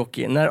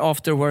diskjockey. När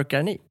after work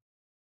är ni?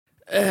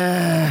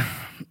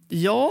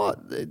 Ja,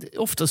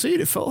 ofta så är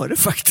det före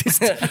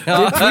faktiskt. Det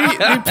är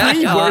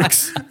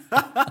pre-works.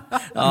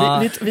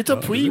 Vi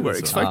tar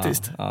pre-works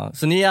faktiskt. Ja.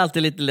 Så ni är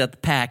alltid lite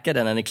lätt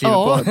packade när ni kliver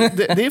på?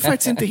 Det är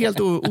faktiskt inte helt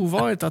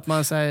ovanligt att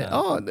man säger,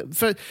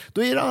 för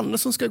då är det andra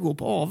som ska gå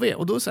på AV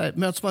och då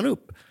möts man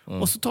upp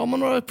och så tar man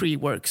några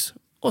pre-works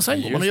och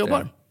sen går man och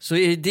jobbar. Så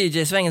i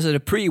DJ-svängen så är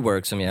det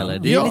pre-work som gäller.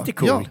 Det är lite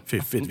cool. Ja.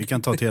 Fiffigt. Vi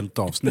kan ta ett helt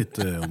avsnitt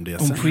om det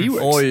sen. Om pre-works.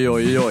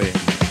 Oj.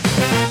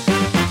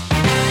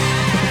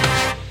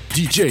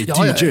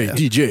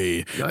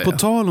 DJ. På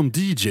tal om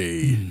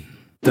DJ.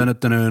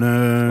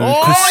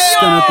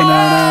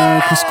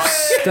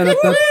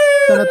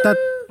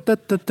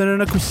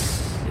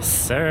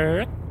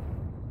 Sir.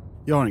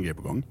 Jag har en grej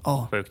på gång.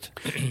 Sjukt.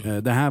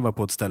 Det här var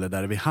på ett ställe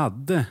där vi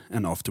hade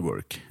en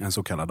afterwork, en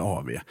så kallad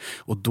AV.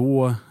 Och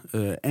då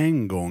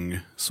en gång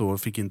så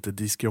fick inte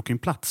diskjockeyn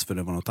plats för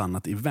det var något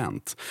annat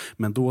event.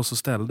 Men då så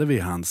ställde vi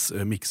hans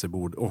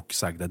mixerbord och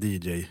sagda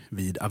DJ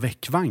vid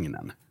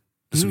Avec-vagnen.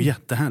 Det såg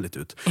jättehärligt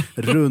ut.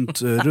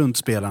 Runt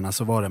spelarna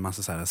så var det en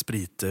massa så här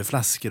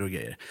spritflaskor och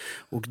grejer.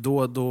 Och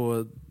då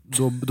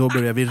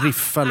började vi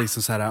riffa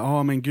liksom så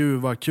här, men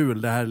gud vad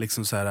kul, det här är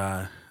liksom så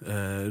här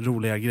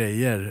roliga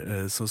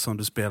grejer som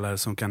du spelar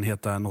som kan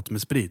heta något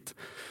med sprit.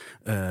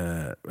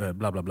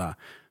 Bla bla bla.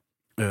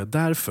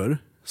 Därför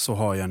så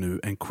har jag nu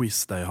en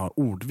quiz där jag har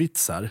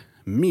ordvitsar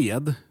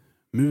med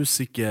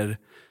musiker,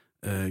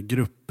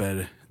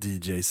 grupper,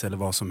 DJs eller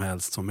vad som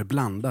helst som är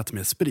blandat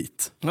med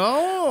sprit.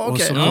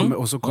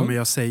 Och så kommer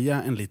jag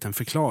säga en liten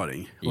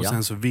förklaring. Och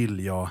sen så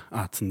vill jag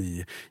att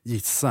ni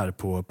gissar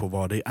på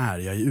vad det är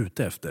jag är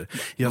ute efter.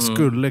 Jag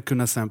skulle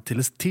kunna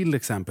till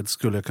exempel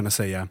skulle jag kunna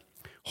säga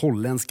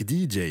holländsk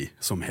DJ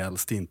som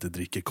helst inte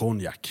dricker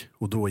konjak.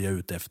 Och då är jag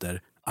ute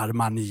efter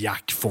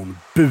Armagnac von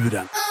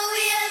Buren.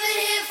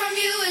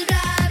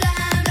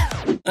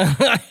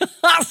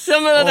 Alltså,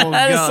 men det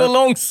här är så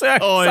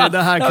långsökt. Oj,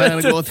 det här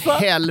kan gå åt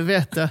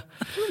helvete.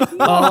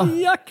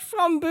 Armagnac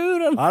från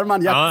buren.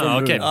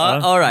 Okay.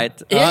 All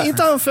right. Är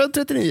inte han född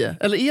 39?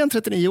 Eller är han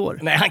 39 år?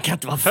 Nej, han kan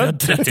inte vara född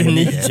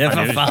 39.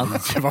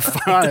 Vad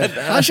fan?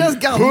 Han känns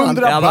gammal.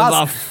 100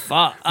 pass.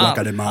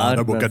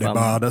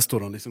 Bocademada står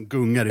de liksom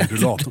gungar i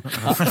rullatorn.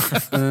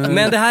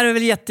 Men det här är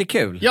väl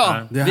jättekul?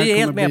 Ja, det här vi är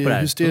helt med på det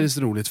här. Hysteriskt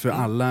roligt för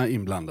alla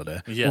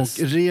inblandade. Yes.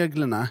 Och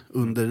reglerna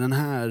under den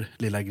här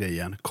lilla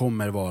grejen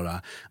kommer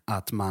vara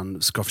att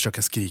man ska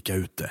försöka skrika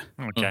ut det.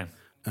 Okej.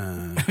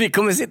 Vi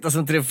kommer sitta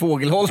som 3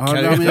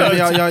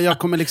 fågelholkar. Jag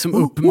kommer liksom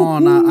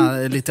uppmana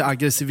lite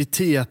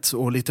aggressivitet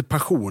och lite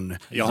passion.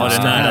 Jag har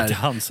det nära till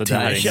hands så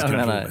där.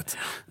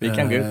 Vi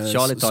kan gå ut.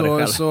 Charlie tar det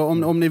själv. Så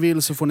om ni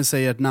vill så får ni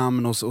säga ett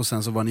namn och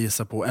sen så vad ni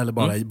gissar på.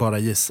 Eller bara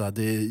gissa.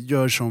 Det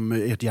gör som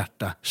ert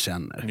hjärta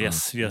känner.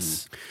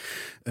 Yes.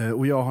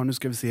 Och jag har, nu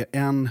ska vi se, 1,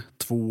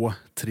 2,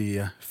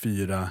 3,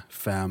 4,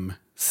 5,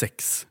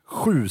 6,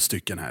 7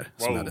 stycken här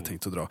som jag hade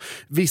tänkt att dra.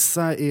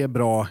 Vissa är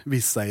bra,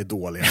 vissa är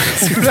dåliga.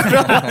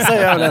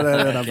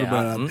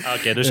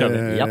 Okej, då kör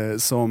vi.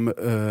 Som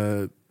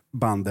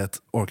bandet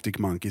Arctic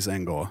Monkeys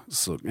en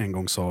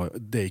gång sa,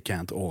 they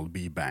can't all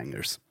be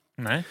bangers.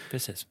 Nej,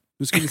 precis.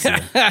 Nu ska vi se.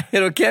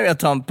 Är det okej att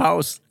ta en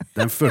paus?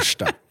 Den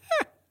första.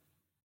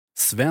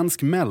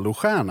 Svensk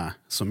mellostjärna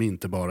som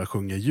inte bara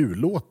sjunger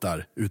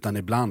jullåtar utan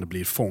ibland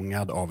blir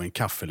fångad av en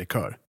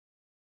kaffelikör.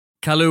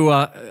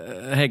 Kahlua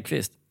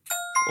Häggkvist.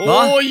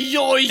 Oj.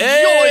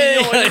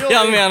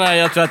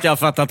 Jag tror att jag har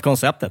fattat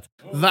konceptet.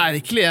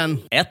 Verkligen.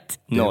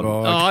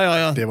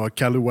 1-0. Det var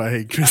Kahlua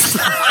Häggkvist.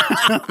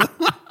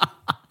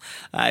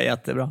 Nej,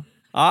 jättebra.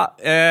 Ja,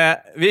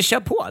 vi kör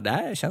på. Det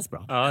här känns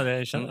bra. Ja,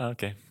 det känns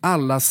okej.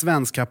 Alla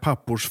svenska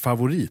pappors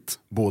favorit,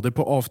 både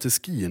på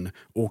afterskin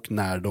och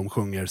när de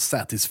sjunger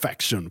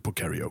Satisfaction på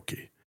karaoke.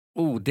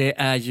 Det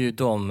är ju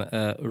de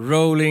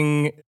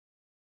Rolling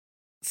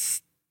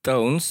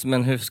Stones,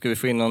 men hur ska vi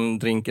få in någon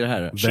drink i det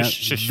här?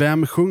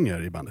 Vem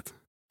sjunger i bandet?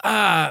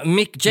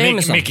 Mick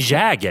Jameson. Mick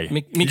Jagger.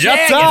 Mick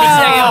Jagger!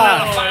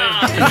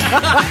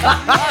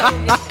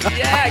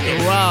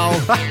 Wow.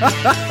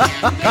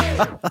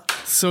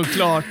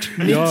 Såklart.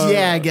 Mick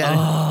Jagger.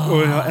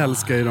 Och jag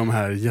älskar ju de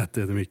här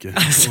jättemycket.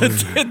 Alltså,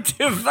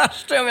 det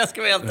värsta, om jag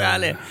ska vara helt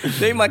ärlig.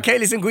 Det är, man kan ju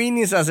liksom gå in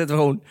i en sån här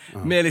situation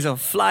med liksom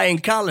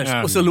flying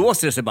colors och så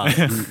låser det sig bara.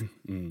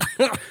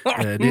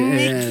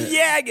 Mick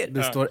Jagger!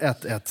 Det står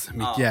 1-1.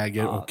 Mick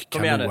Jagger och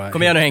Carola.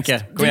 Kom igen nu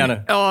Henke. Kom igen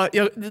nu. Ja,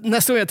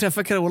 nästa gång jag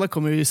träffar Carola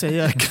kommer jag ju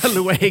säga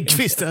Carola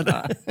Häggkvist.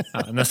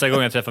 Nästa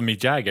gång jag träffar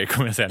Mick Jagger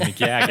kommer jag säga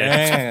Mick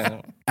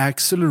Jagger.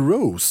 Axl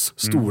Rose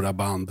stora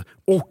band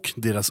och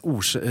deras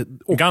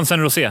Guns N'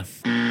 Roses.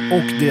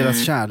 och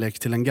deras kärlek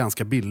till en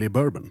ganska billig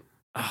bourbon.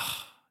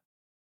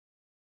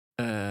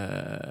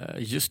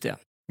 Just det.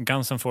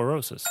 Guns N' Four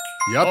Roses.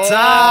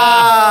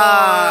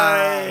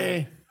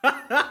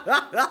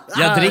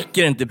 Jag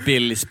dricker inte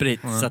billig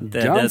sprit så att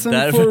Guns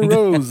N' Four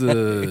Roses.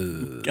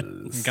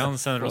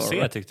 Guns N'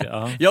 Roses tyckte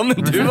jag. Ja, men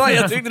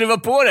jag tyckte du var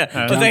på det.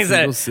 Jag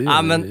tänkte så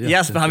här, men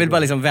Jesper han vill bara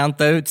liksom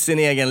vänta ut sin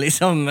egen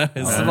liksom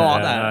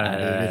svad där.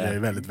 Det vill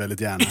jag väldigt,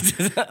 väldigt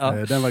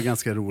gärna. Den var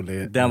ganska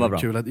rolig. Den var bra.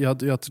 Kul.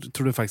 Jag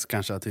trodde faktiskt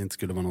kanske att det inte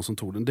skulle vara någon som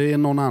tog den. Det är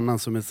någon annan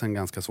som är sen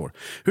ganska svår.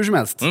 Hur som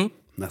helst,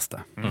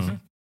 nästa.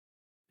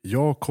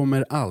 Jag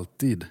kommer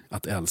alltid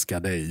att älska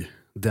dig.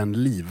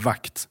 Den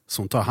livvakt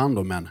som tar hand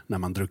om en när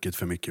man druckit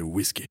för mycket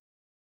whisky.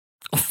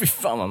 Fy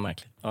fan vad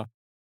märkligt.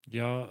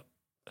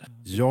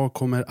 Jag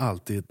kommer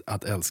alltid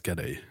att älska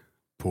dig.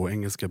 På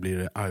engelska blir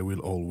det I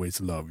will always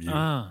love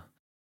you.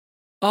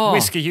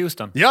 Whiskey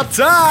Houston. Ja,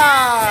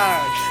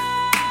 tack!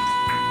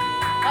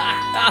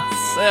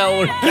 Alltså, jag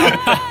orkar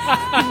inte.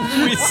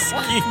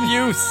 Whiskey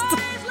Houston.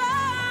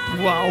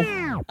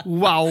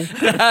 Wow.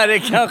 Det här är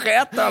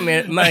kanske ett av de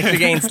mer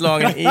märkliga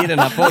inslagen i den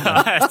här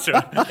podden.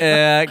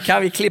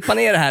 Kan vi klippa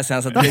ner det här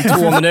sen så att det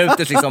blir 2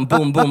 minuter liksom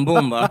boom, boom,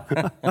 boom va?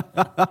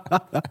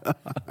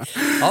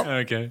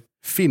 Okay.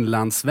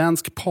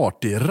 Finlandssvensk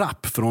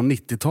partyrap från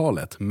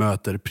 90-talet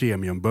möter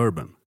premium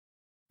bourbon.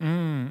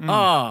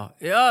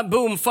 Ja,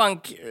 boom,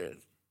 funk.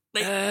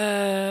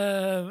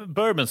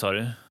 Bourbon sa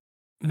du?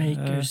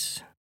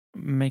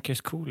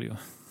 Makers Coolio.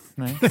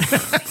 Nej.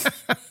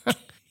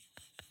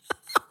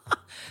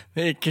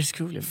 Makers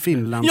Coolio.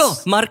 Finlands...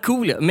 Ja,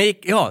 Markoolio.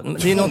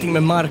 Det är någonting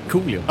med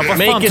Markoolio. Vad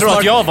fan tror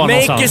att jag var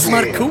någonstans? Makers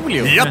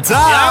Markoolio. Ja,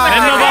 tack!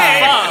 Men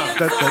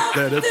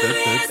vad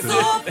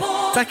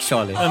Tack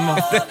Charlie.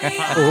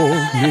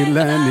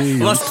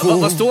 Vad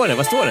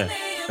står det?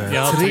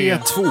 3-2.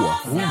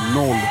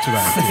 0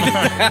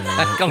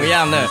 tyvärr. Kom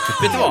igen nu.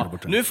 Vet du vad?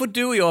 Nu får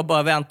du och jag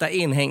bara vänta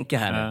in Henke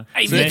här nu.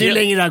 Nej, vet du hur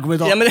länge det här går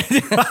idag? Ja, men...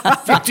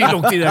 Vet du hur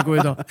lång tid det här går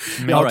idag?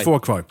 Jag har 2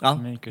 kvar. Ja,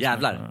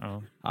 jävlar.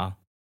 Ja.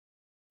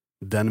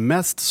 Den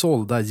mest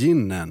sålda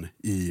ginen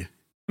i...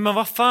 Men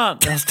vad fan?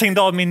 Jag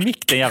stängde av min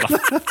mick, den jävla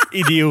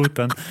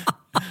idioten.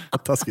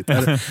 Taskigt.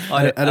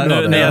 Är det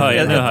bra?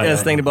 Nej, jag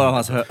stängde bara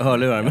hans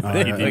hörlurar.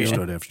 Jag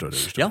förstår det.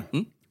 Ja.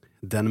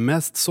 Den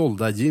mest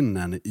sålda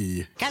ginen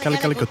i...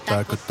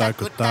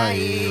 Kutta.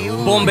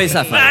 Bombay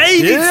Sapphire.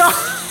 Nej!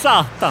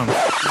 Satan!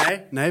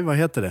 Nej, vad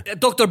heter det?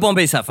 Dr.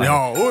 Bombay Sapphire.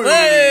 Ja, oj!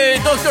 Hey,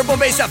 Dr.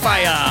 Bombay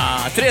Sapphire!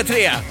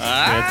 3-3.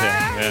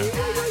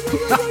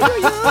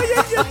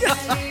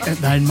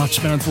 Det här är en match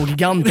mellan 2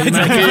 giganter,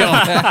 märker jag.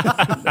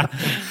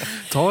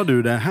 Tar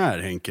du det här,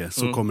 Henke,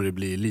 så kommer det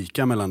bli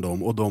lika mellan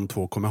dem och de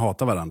 2 kommer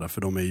hata varandra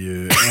för de är ju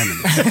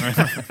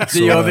enemies. Det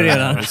gör vi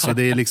redan. Så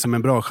det är liksom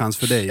en bra chans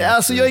för dig.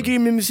 Alltså jag är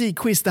grym i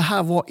musikquiz. Det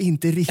här var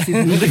inte riktigt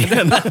min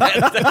gren.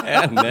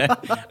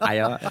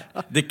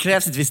 Det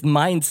krävs ett visst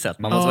mindset.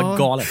 Man måste vara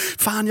galen.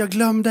 Fan, jag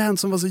glömde en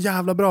som var så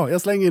jävla bra.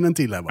 Jag slänger in en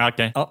till här bara.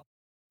 Okej. Ja,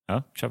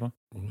 kör på.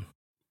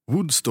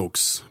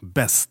 Woodstocks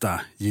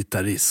bästa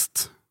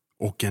gitarrist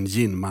och en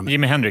ginman.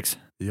 Jimi Hendrix.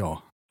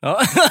 Ja.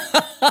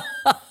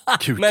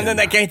 Men den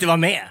där kan inte vara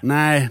med.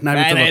 Nej,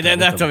 den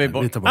där tar vi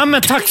bort. Ja,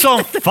 men tack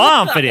som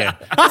fan för det.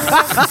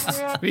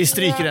 Vi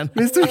stryker den.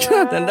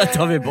 Den där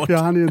tar vi bort. Ja,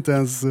 han är ju inte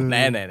ens...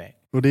 Nej.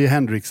 Och det är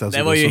Hendrix alltså.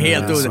 Det var ju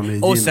helt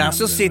otroligt. Och sen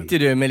så sitter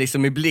du med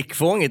liksom i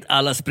blickfånget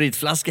alla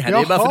spritflaskor här. Det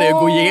är bara för dig att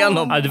gå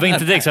igenom. Ja, det var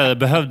inte direkt så att jag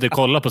behövde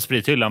kolla på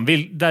sprithyllan.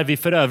 Där vi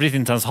för övrigt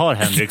inte ens har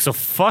Hendrix. Så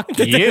fuck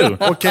you.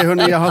 Okej,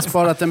 hörni, jag har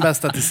sparat den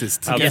bästa till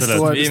sist. Det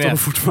står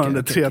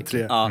fortfarande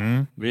 3-3. Ja,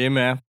 vi är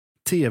med.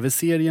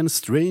 TV-serien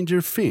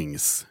Stranger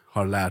Things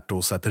har lärt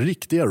oss att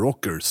riktiga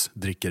rockers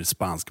dricker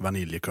spansk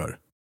vaniljlikör.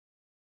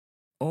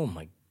 Oh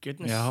my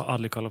goodness. Jag har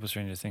aldrig kollat på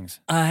Stranger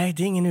Things. Nej,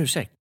 det är ingen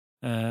ursäkt.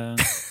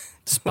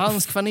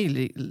 Spansk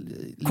vanilj.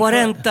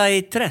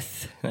 43.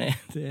 Nej,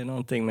 det är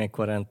någonting med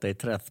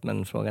 43,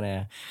 men frågan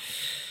är...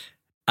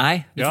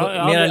 Nej, jag har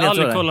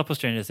aldrig kollat på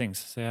Stranger Things,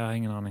 så jag har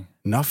ingen aning.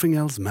 Nothing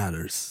else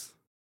matters.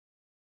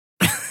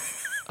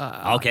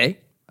 Okej.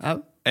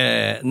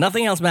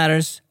 Nothing else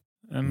matters.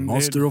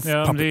 Master of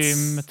Puppets. Det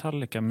är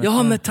Metallica.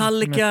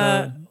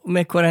 Metallica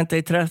med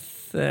 43.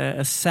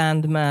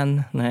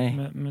 Sandman. Nej.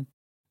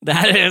 Det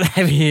här är...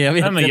 Jag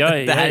vet Nej, men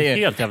jag inte. Det här är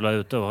helt jävla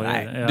ute.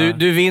 Nej,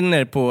 du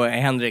vinner på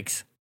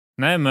Hendrix.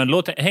 Nej, men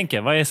låt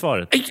Henke, vad är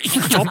svaret?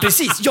 Ja,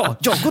 precis. Ja,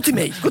 gå till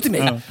mig.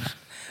 Ja.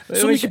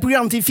 Så mycket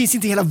programtid finns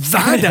inte i hela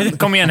världen.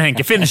 Kom igen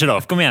Henke, finish it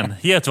off. Kom igen,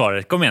 ge ett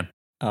svaret. Kom igen.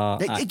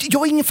 Ja, jag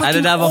har ingen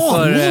fucking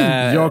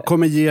aning. Jag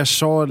kommer ge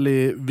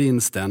Charlie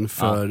vinsten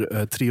för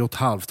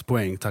 3,5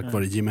 poäng tack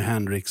vare Jimi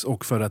Hendrix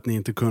och för att ni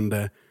inte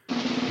kunde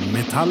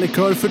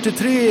Metallicör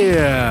 43.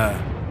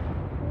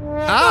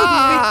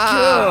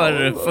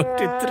 Likör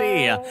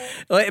 43.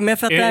 Men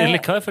för att Är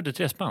likör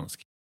 43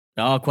 spansk?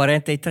 Ja,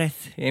 43.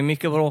 Är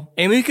mycket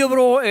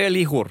bra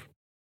likör.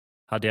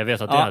 Hade jag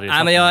vetat det hade jag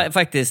sagt. Men jag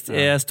faktiskt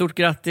stort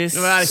grattis.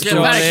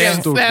 Verkligen.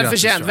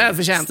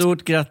 Välförtjänt.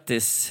 Stort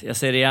grattis. Jag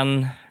säger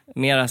igen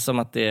mera som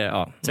att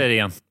det Säg det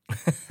igen.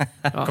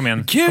 Kom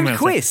igen. Kul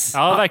quiz.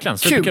 Ja, verkligen.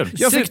 Superkul.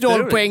 Jag fick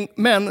 0 poäng,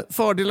 men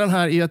fördelen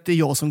här är att det är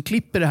jag som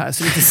klipper det här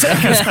så det är inte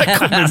säkert att jag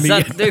kommer med. Så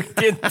att du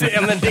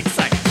inte, men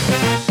exakt.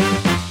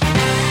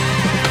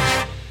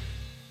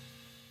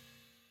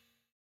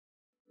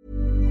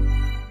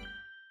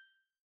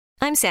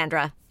 I'm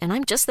Sandra, and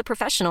I'm just the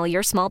professional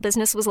your small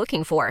business was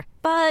looking for.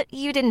 But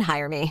you didn't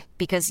hire me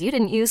because you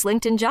didn't use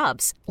LinkedIn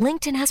Jobs.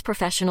 LinkedIn has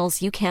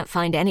professionals you can't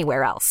find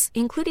anywhere else,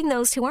 including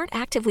those who aren't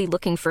actively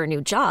looking for a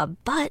new job,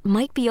 but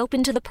might be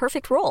open to the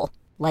perfect role,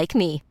 like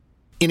me.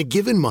 In a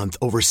given month,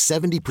 over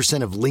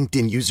 70% of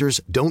LinkedIn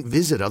users don't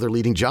visit other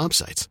leading job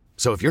sites.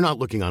 So if you're not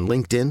looking on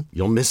LinkedIn,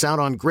 you'll miss out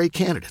on great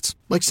candidates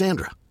like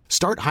Sandra.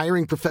 Start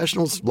hiring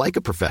professionals like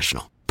a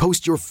professional.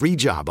 Post your free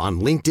job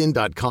on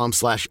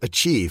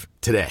linkedin.com/achieve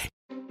today.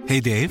 Hey,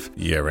 Dave.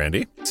 Yeah,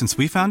 Randy. Since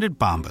we founded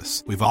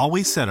Bombas, we've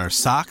always said our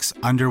socks,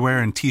 underwear,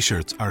 and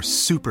T-shirts are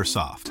super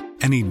soft.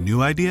 Any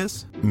new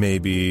ideas?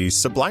 Maybe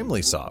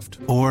sublimely soft.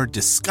 Or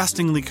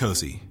disgustingly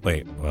cozy.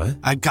 Wait, what?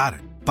 I got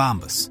it.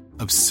 Bombas.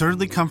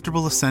 Absurdly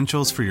comfortable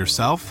essentials for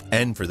yourself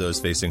and for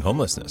those facing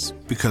homelessness.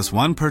 Because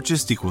one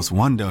purchased equals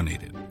one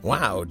donated.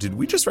 Wow, did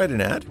we just write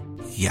an ad?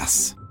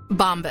 Yes.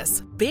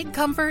 Bombas. Big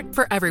comfort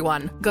for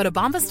everyone. Go to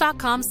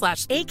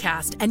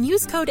bombas.com/ACAST and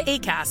use code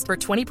ACAST for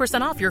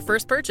 20% off your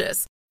first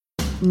purchase.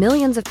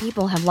 Millions of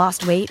people have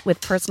lost weight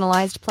with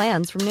personalized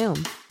plans from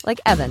Noom.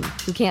 Like Evan,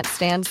 who can't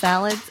stand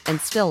salads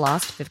and still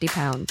lost 50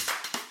 pounds.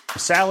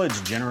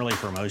 Salads generally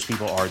for most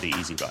people are the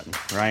easy button,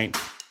 right?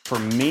 For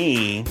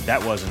me,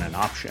 that wasn't an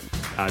option.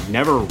 I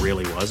never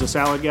really was a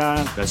salad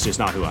guy. That's just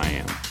not who I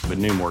am. But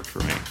Noom worked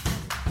for me.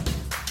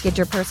 Get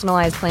your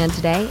personalized plan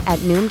today at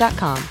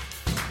Noom.com.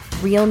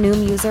 Real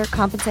Noom user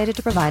compensated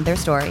to provide their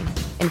story.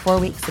 In 4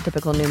 weeks, the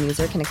typical Noom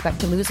user can expect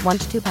to lose 1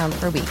 to 2 pounds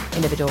per week.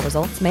 Individual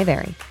results may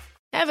vary.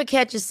 Ever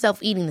catch yourself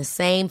eating the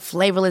same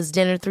flavorless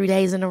dinner 3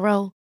 days in a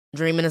row?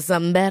 Dreaming of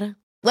something better?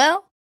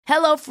 Well,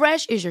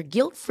 HelloFresh is your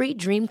guilt-free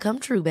dream come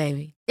true,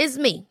 baby. It's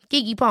me,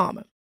 Keke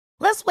Palmer.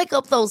 Let's wake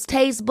up those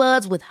taste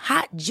buds with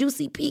hot,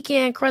 juicy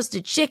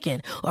pecan-crusted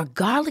chicken or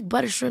garlic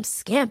butter shrimp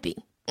scampi.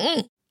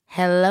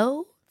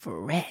 Hello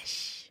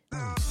Fresh.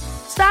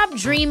 Stop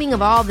dreaming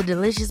of all the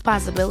delicious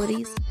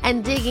possibilities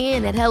and dig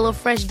in at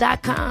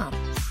HelloFresh.com.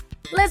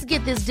 Let's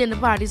get this dinner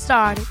party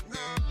started.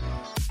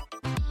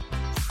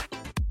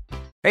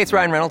 Hey, it's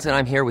Ryan Reynolds, and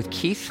I'm here with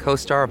Keith,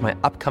 co-star of my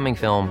upcoming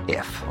film,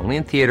 If, only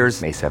in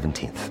theaters May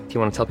 17th. Do you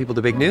want to tell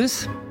people the big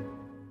news?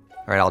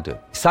 All right, I'll do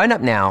it. Sign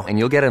up now and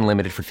you'll get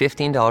unlimited for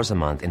 $15 a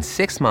month and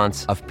 6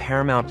 months of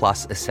Paramount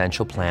Plus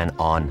Essential Plan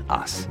on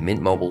us.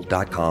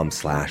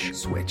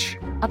 Mintmobile.com/switch.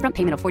 Upfront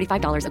payment of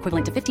 $45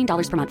 equivalent to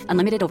 $15 per month.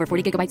 Unlimited over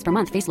 40 gigabytes per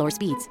month. Face lower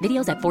speeds.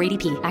 Videos at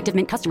 480p. Active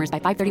Mint customers by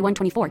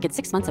 531.24 get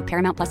 6 months of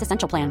Paramount Plus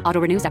Essential Plan.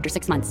 Auto renews after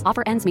 6 months.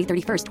 Offer ends May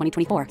 31st,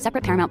 2024.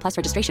 Separate Paramount Plus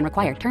registration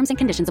required. Terms and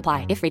conditions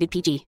apply if rated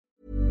PG.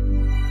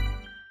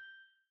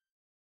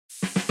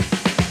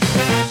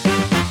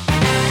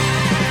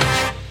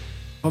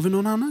 Har vi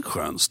någon annan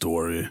skön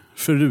story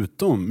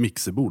förutom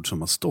mixerbord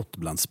som har stått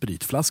bland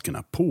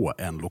spritflaskorna på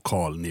en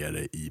lokal nere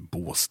i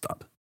Båstad?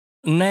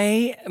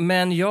 Nej,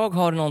 men jag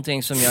har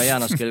någonting som jag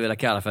gärna skulle vilja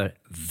kalla för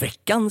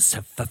veckans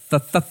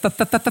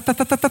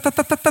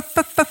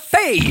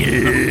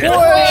fail.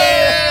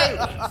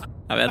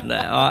 Jag vet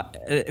inte. Ja,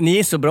 ni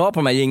är så bra på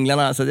de här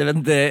jinglarna så jag vet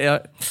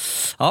inte.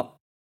 Ja.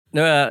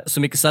 Nu har jag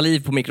så mycket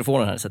saliv på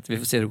mikrofonen här så att vi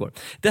får se hur det går.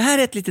 Det här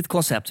är ett litet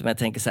koncept som jag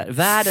tänker så här.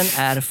 Världen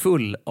är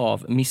full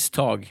av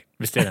misstag.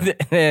 Visst är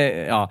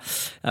det? Ja,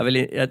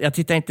 jag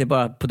tittar inte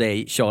bara på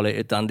dig, Charlie,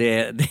 utan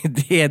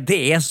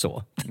det är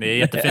så. Det är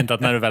jättefint att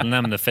när du väl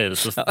nämner fail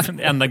så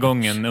enda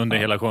gången under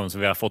hela showen så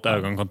vi har fått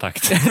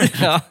ögonkontakt.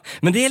 Ja,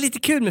 men det är lite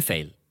kul med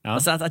fail. Ja.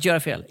 Alltså att göra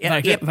fel.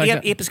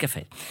 Episka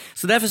fel.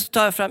 Så därför så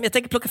tar jag fram, jag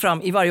tänker plocka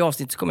fram i varje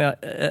avsnitt så kommer jag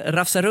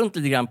rafsa runt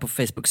lite grann på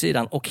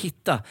Facebook-sidan och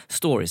hitta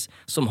stories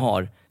som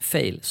har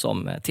fail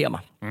som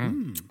tema.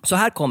 Så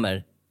här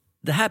kommer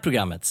det här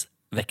programmets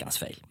veckans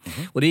fail.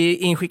 Och det är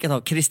inskickat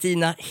av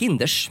Kristina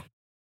Hinders.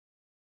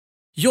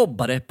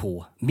 Jobbade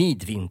på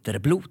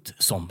midvinterblot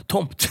som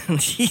tomten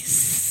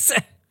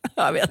gisse.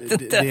 Jag vet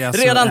inte. Det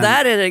alltså redan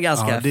där är det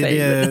ganska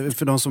fail.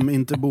 För de som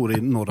inte bor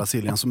i norra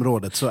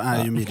Siljansområdet så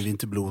är ju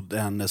midvinterblod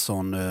en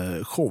sån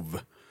show.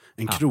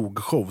 En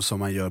krogshow som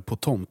man gör på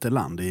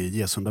Tomteland i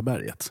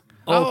Gesundaberget.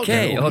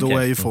 Okej. Då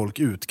är ju folk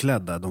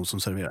utklädda, de som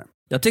serverar.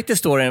 Jag tyckte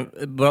storyn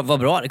var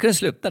bra. Det kunde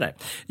sluta där.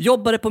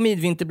 Jobbade på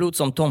Midvinterblod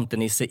som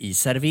tomtenisse i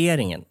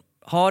serveringen.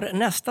 Har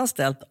nästan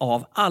ställt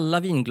av alla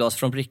vinglas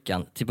från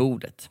brickan till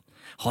bordet.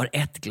 Har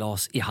ett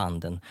glas i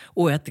handen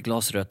och ett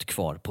glas rött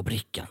kvar på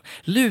brickan.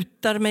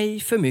 Lutar mig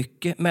för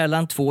mycket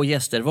mellan två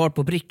gäster var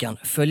på brickan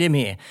följer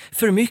med.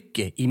 För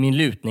mycket i min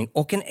lutning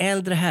och en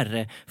äldre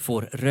herre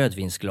får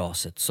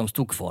rödvinsglaset som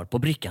stod kvar på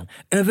brickan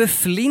över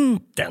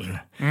flinten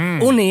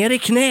och ner i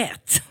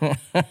knät.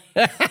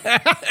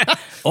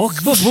 Och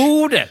på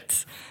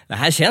bordet. Det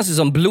här känns ju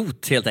som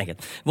blot helt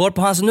enkelt.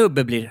 Varpå hans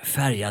nubbe blir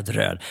färgad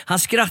röd. Han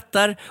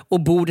skrattar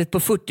och bordet på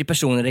 40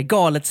 personer är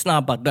galet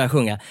snabba att börja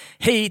sjunga.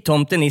 Hej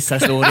tomtenissar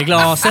slår i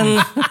glasen.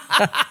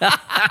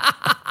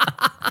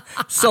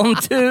 Som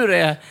tur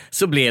är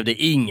så blev det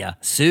inga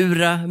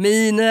sura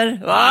miner.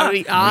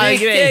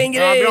 Vilken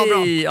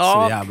grej!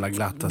 Så jävla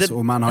glatt alltså.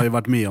 Och man har ju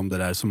varit med om det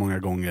där så många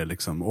gånger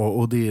liksom.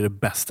 Och det är det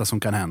bästa som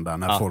kan hända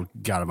när folk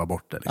garvar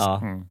bort det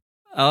liksom.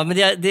 Ja, men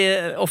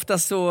det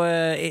oftast så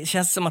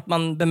känns det som att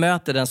man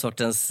bemöter den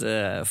sortens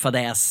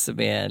fadäs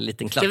med en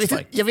liten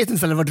klappspark. Jag vet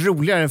inte om det var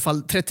roligare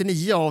ifall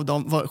 39 av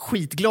dem var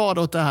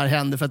skitglada åt det här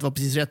hände för att det var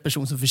precis rätt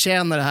person som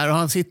förtjänar det här. Och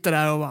han sitter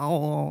där och bara,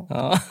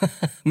 Ja,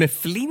 med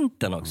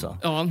flinten också.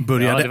 Ja.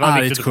 Började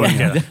argt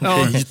sjunga.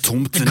 Hej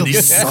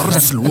tomtenissar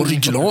slår i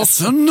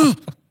glasen.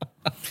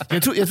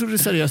 Jag trodde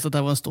seriöst att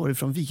det var en story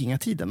från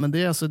vikingatiden, men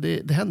det är alltså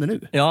det händer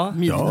nu. Ja.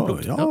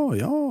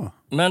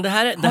 Men det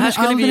här har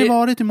skulle aldrig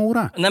varit i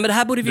Mora. Nej, men det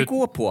här borde vi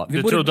gå på.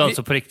 Du trodde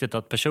alltså på riktigt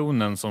att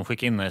personen som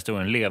skickade in den här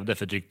historien levde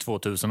för drygt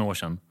 2000 år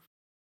sedan?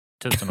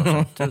 1000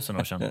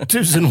 år sedan.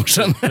 1000 år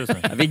sedan.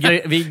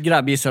 Vi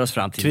grabbgissar oss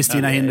fram till.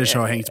 Kristina Hinders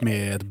har hängt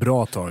med ett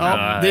bra tag.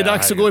 Ja, det är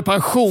dags att gå i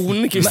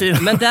pension, Kristina.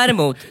 Men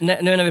däremot, nu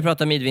när vi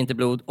pratar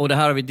Midvinterblod, och det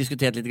här har vi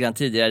diskuterat lite grann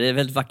tidigare, det är ett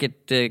väldigt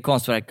vackert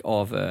konstverk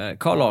av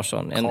Carl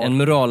Larsson, en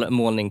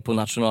muralmålning på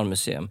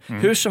Nationalmuseum.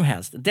 Hur som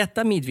helst,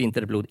 detta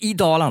Midvinterblod i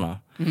Dalarna,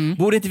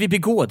 borde inte vi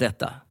begå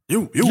detta?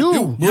 Jo.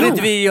 Borde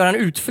inte vi göra en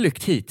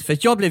utflykt hit? För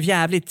jag blev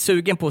jävligt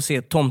sugen på att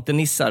se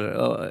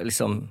tomtenissar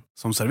liksom.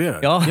 Som serverar?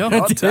 Ja,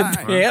 tack.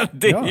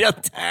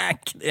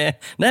 Tack.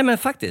 Nej, men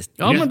faktiskt.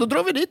 Ja, men då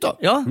drar vi dit då.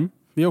 Ja.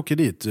 Vi åker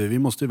dit. Vi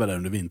måste ju vara där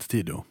under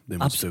vintertid då. Det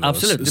måste vara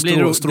absolut. Det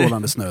blir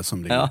strålande snö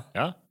som ligger.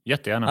 Ja,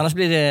 jättegärna. Annars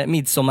blir det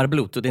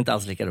midsommarblot och det är inte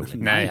alls lika roligt.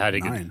 Nej,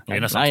 herregud. Det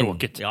är nästan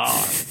tråkigt. Ja.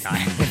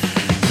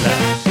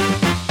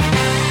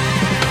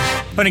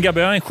 Hörni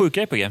grabbar, jag har en sjuk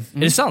grej på G. Är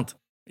det sant?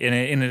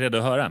 Är ni redo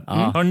att höra?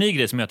 Har en ny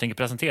grej som jag tänker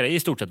presentera i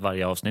stort sett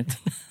varje avsnitt.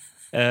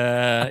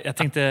 Jag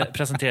tänkte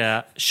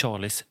presentera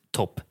Charlies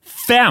topp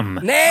 5.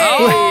 Nej!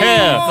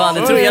 Fan,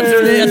 jag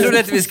trodde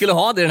inte vi skulle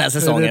ha det den här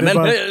säsongen, men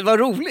vad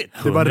roligt.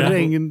 Det bara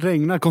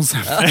regnar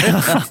koncept.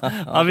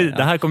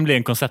 Det här kommer bli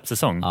en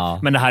konceptsäsong.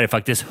 Men det här är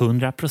faktiskt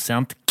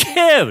 100%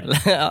 kul!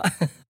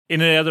 Är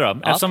ni redo då?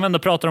 Eftersom vi ändå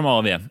pratar om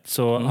AV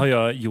så har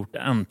jag gjort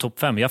en topp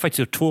 5. Jag har faktiskt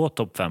gjort 2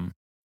 topp 5.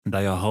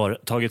 Där jag har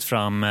tagit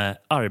fram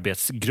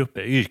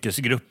arbetsgrupper,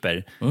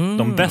 yrkesgrupper.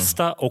 De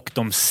bästa och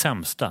de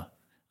sämsta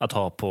att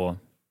ha på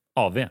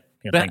AV.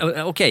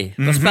 Okej,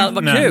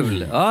 vad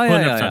kul.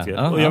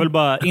 Ja. Och jag vill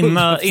bara,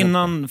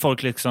 innan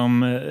folk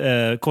liksom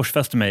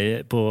korsfäster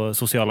mig på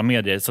sociala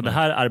medier, så det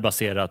här är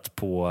baserat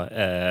på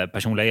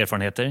personliga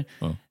erfarenheter.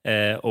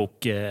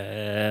 Och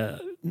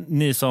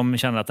ni som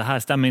känner att det här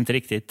stämmer inte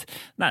riktigt,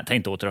 nej, ta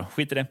inte åt det,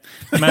 skit i det.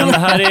 Men det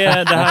här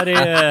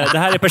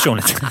är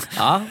personligt.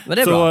 Ja, men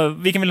det är så bra.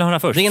 Vilken vill du höra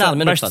först? Ingen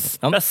allmän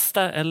uppfattning.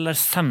 Bästa eller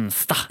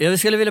sämsta? Jag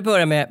skulle vilja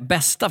börja med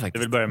bästa faktiskt. Jag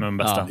vill börja med den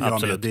bästa,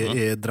 absolut.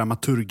 Det är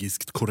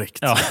dramaturgiskt korrekt.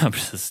 Ja,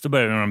 precis. Då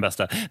börjar vi med den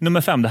bästa.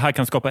 Nummer 5, det här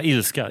kan skapa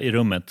ilska i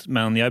rummet,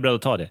 men jag är beredd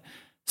att ta det.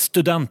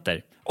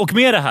 Studenter. Och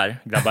med det här,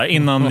 grabbar,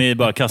 innan ni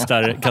bara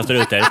kastar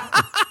ut er.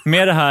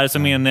 Med det här så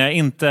menar jag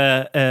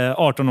inte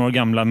 18 år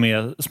gamla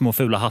med små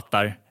fula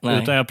hattar.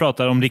 Nej. Utan jag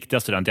pratar om riktiga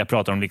studenter. Jag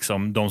pratar om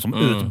liksom de som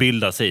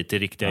utbildar sig till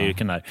riktiga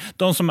yrken här.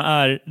 De som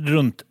är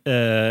runt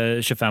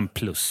 25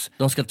 plus.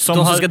 De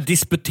som ska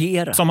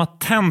disputera. Som har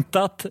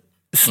tentat,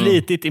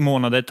 slitit i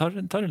månader.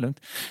 Ta det lugnt.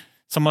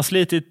 Som har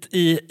slitit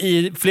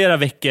i flera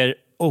veckor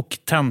och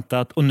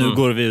tentat, och nu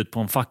går vi ut på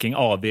en fucking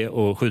AV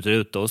och skjuter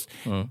ut oss.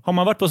 Har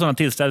man varit på sådana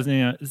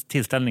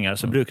tillställningar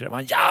så brukar det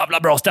vara en jävla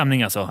bra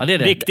stämning alltså. Ja, det är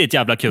det. Riktigt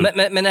jävla kul.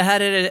 Men det här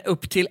är det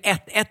upp till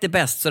 1 är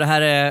bäst, så det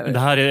här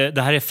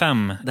är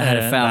 5. Det här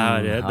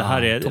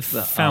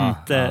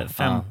är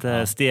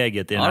femte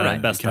steget i den här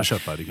bästa. Jag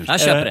köper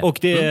det. Och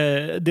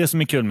det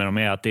som är kul med dem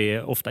är att det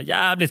är ofta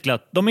jävligt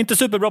glatt. De är inte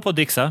superbra på att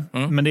dricksa,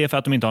 men det är för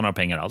att de inte har några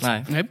pengar alls.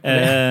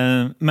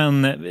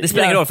 Men det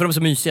spelar ingen roll, för de är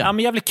så mysiga. Ja,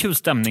 men jävligt kul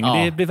stämning.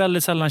 Det blir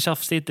väldigt sällan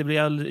tjafsigt, det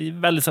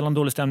blir väldigt sällan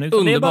dålig stämning.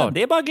 Underbart.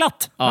 Det är bara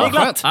glatt. Det är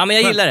glatt. Ja, men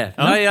jag gillar det.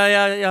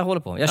 Jag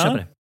håller på. Jag köper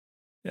det.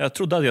 Jag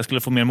trodde att jag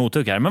skulle få mer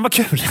mothugg här, men vad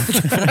kul.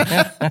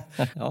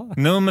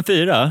 Nummer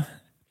 4.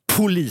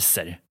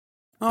 Poliser.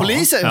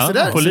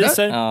 Poliser?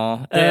 Poliser.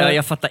 Ja,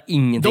 jag fattar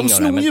ingenting. De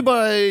snor ju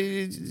bara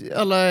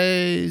alla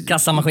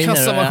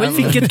kassamaskiner.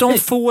 Vilket de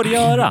får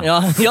göra.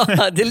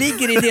 Ja, det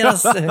ligger i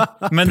deras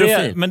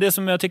profil. Men det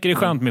som jag tycker är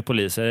skönt med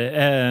poliser,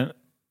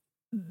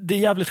 det är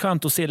jävligt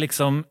skönt att se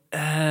liksom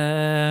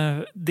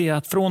det är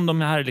att från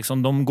de här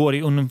liksom, de går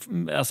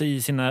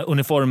i sina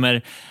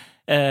uniformer,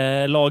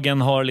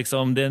 lagen har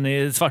liksom, den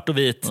är svart och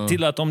vit,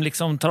 till att de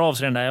liksom tar av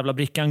sig den där jävla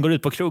brickan, går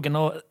ut på krogen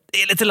och det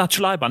är lite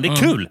lattjo-lajban. Det är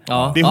kul.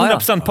 Ja. Det är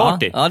 100%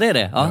 party. Ja, det är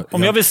det. Ja.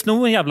 Om jag vill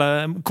sno en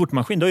jävla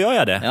kortmaskin, då gör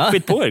jag det. Ja.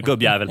 Skit på er,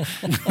 gubbjävel.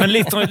 Men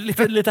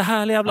lite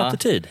härlig jävla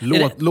attityd.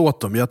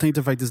 Låt dem. Jag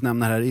tänkte faktiskt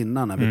nämna här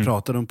innan när vi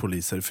pratade om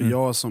poliser. För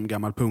jag som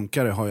gammal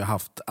punkare har ju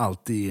haft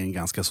alltid en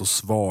ganska så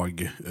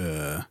svag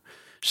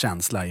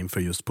känsla inför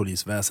just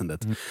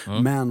polisväsendet.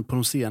 Men på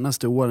de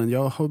senaste åren,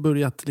 jag har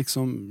börjat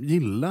liksom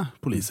gilla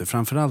poliser.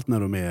 Framförallt när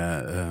de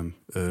är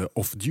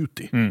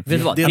off-duty. Vet du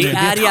vad? Det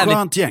är ett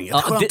skönt gäng.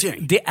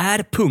 Det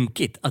är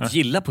punkigt att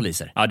gilla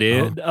poliser. Ja, det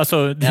är,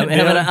 alltså,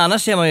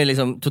 annars är man ju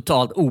liksom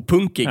totalt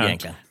opunkig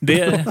egentligen.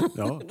 Det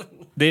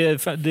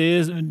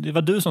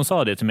var du som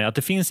sa det till mig, att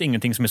det finns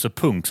ingenting som är så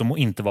punk som att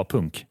inte vara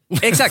punk.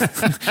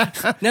 Exakt.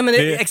 Nej, men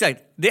exakt.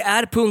 Det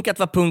är punk att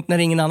vara punk när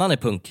ingen annan är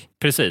punk.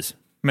 Precis.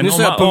 Men nu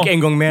sa jag punk en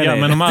gång med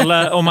dig. Men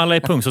om alla är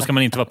punk så ska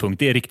man inte vara punk.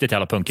 Det är riktigt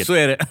jävla punkigt. Så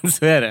är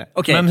det.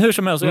 Okay. Men hur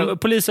som helst,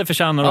 poliser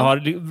förtjänar att ha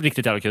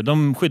riktigt jävla kul.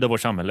 De skyddar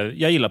vårt samhälle.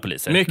 Jag gillar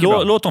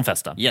poliser. Låt dem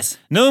festa. Yes.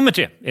 Nummer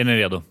 3. Är ni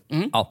redo?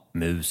 Ja.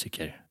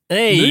 Musiker.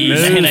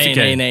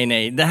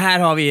 Nej. Det här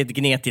har vi ett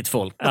gnetigt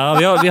folk.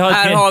 Ja, vi har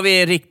här har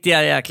vi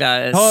riktiga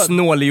jäkla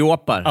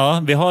snåljåpar.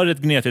 Ja, vi har ett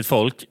gnetigt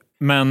folk.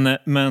 Men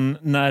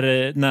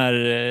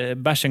när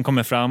bärsen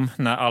kommer fram,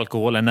 när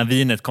alkoholen, när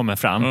vinet kommer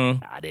fram,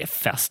 det är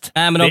fest.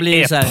 Men det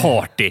blir är så här,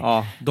 party.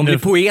 Ja, de blir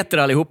poeter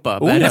allihopa.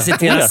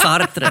 Reciterar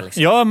Sartre.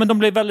 Liksom. Ja, men de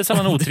blir väldigt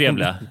sällan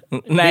otrevliga.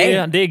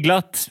 Nej. Det är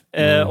glatt,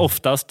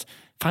 oftast.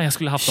 Fan, jag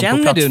skulle haft dem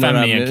på plats 5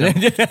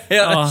 egentligen.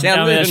 Jag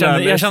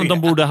känner att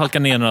de borde halka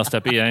ner några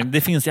stepp igen.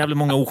 Det finns jävligt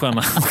många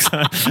osköna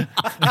också.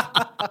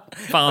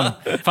 Fan,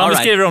 vi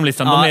skriver om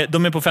listan.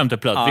 De är på 5:e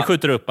plats. Vi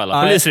skjuter upp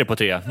alla. Poliser är på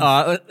 3.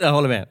 Ja, jag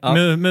håller med.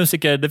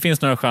 Musiker, det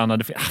finns några sköna.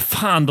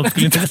 Fan, de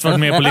skulle inte ens vara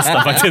med på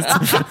listan faktiskt.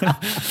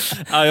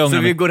 Så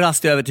vi går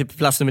rast över till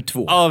plats nummer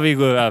 2. Ja, vi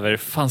går över.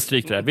 Fan,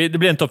 stryk det där. Det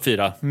blir en topp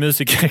 4.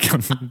 Musiker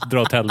kan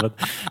dra åt helvete.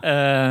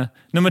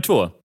 Nummer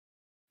 2.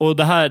 Och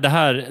det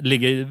här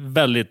ligger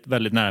väldigt,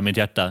 väldigt nära mitt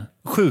hjärta.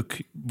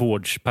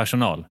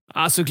 Sjukvårdspersonal.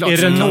 Såklart. Är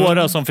det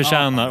några som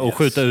förtjänar att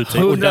skjuta ut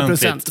sig 100%.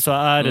 ordentligt, så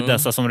är det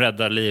dessa som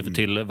räddar liv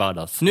till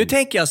vardags. Nu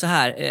tänker jag så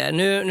här.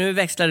 Nu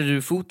växlade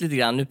du fot lite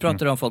grann. Nu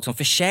pratar du om folk som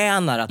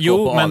förtjänar att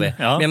gå på AV. Ja.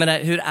 Men jag menar,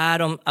 hur är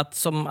de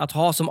att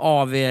ha som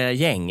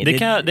AV-gäng? Det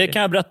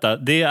kan jag berätta.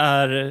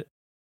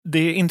 Det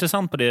är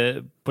intressant på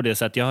det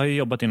sättet. Jag har ju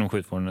jobbat inom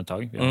sjukvården ett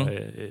tag. Jag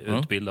är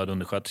utbildad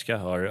undersköterska.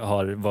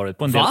 Har varit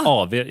på en del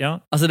AV. Ja.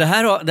 Alltså det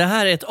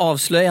här är ett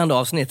avslöjande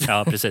avsnitt.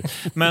 Ja,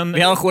 precis. Men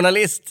vi har en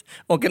journalist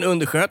och en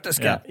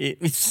undersköterska. Ja.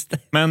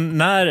 Men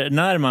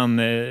när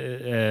man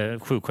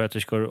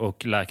sjuksköterskor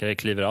och läkare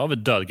kliver av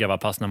ett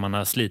dödgrävarpass, när man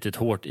har slitit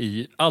hårt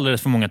i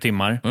alldeles för många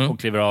timmar och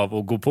kliver av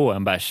och går på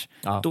en bärs,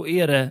 då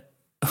är det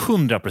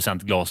 100%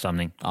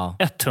 glasstämning.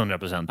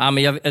 100%. Ja,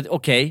 men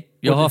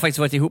jag har faktiskt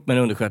varit ihop med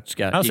en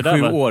undersköterska i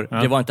 7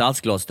 år. Det var inte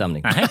alls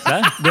glasstämning.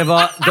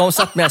 De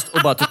satt mest och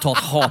bara totalt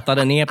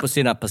hatade ner på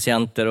sina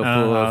patienter och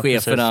på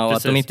cheferna och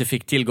att de inte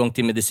fick tillgång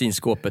till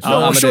medicinskåpet.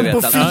 Larsson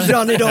på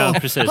fibran idag.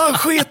 Han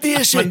sket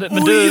ner sig.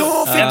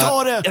 Jag fick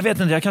ta det. Jag vet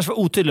inte, jag kanske var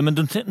otydlig, men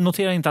du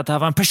noterar inte att det här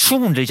var en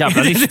personlig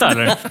jävla lista,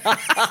 eller?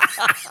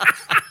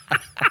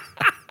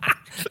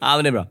 Ja,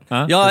 men det är bra.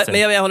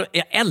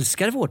 Jag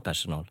älskar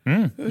vårdpersonal.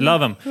 Love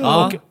them.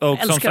 Och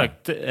som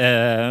sagt,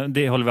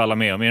 det håller vi alla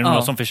med om. Är det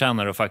några som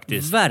förtjänar att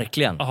faktiskt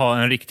ha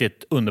en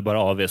riktigt underbar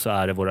AV, så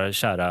är det vår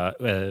kära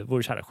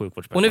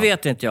sjukvårdspersonal. Och nu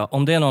vet inte jag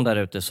om det är någon där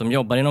ute som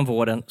jobbar inom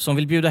vården som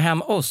vill bjuda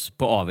hem oss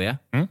på AV.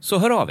 Så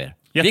hör av er.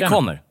 Jättegärna. Vi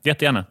kommer.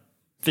 Jättegärna.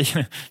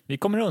 Vi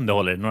kommer att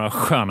underhålla några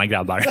sköna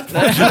grabbar.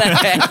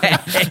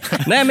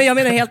 Nej, men jag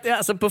menar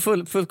helt på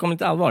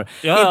fullkomligt allvar.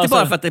 Inte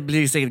bara för att det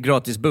blir säkert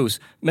gratis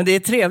booze, men det är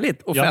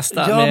trevligt att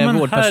festa med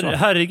vårdpersonal.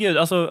 Herregud,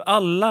 alltså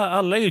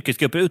alla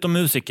yrkesgrupper utom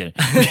musiker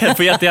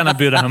får jättegärna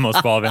bjuda hem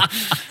oss på AV.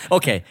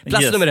 Okej,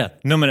 plats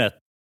nummer 1.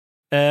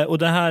 Och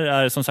det här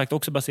är som sagt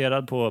också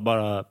baserad på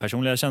bara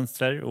personliga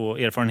känslor och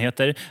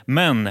erfarenheter.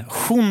 Men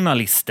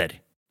journalister.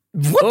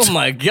 What?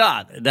 Oh my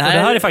god. Det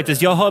här är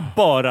faktiskt, jag har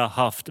bara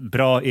haft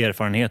bra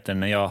erfarenheter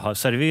när jag har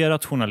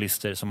serverat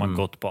journalister som har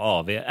gått på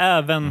AV,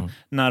 även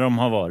när de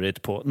har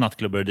varit på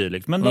nattklubbar och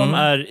dylikt. Men de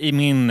är i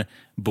min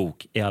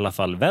bok i alla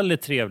fall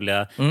väldigt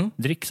trevliga,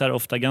 dricksar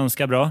ofta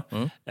ganska bra,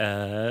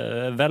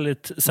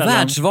 väldigt sällan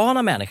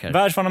världsvana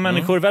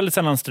människor, väldigt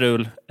sällan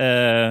strul,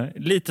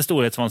 lite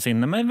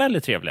storhetsvansinne, men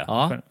väldigt trevliga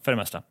för det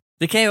mesta.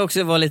 Det kan ju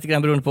också vara lite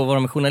grann beroende på vad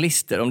de är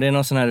journalister. Om det är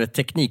någon sån här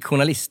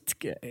teknikjournalist,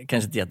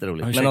 kanske inte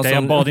jätteroligt.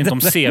 Jag bad inte om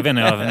CV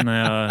när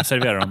jag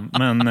serverar dem.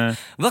 Men,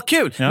 vad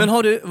kul! Ja. Men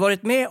har du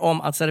varit med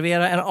om att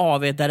servera en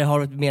AV där det har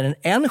varit mer än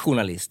en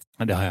journalist?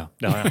 Det har jag.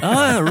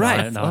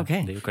 Right.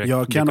 Okay.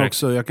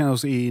 Jag kan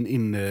också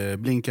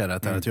inblinka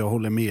rätt här att jag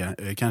håller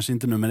med. Kanske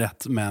inte nummer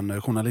 1,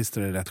 men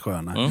journalister är rätt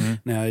sköna.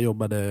 När jag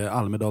jobbade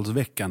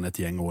Almedalsveckan ett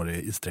gäng år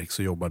i sträck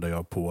så jobbade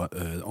jag på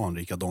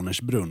anrika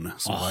Donnersbrunn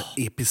som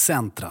var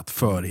epicentrat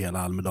för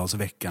hela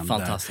Almedalsveckan.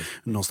 Fantastiskt.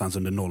 Där, någonstans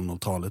under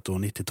 00-talet och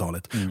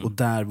 90-talet. Och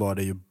där var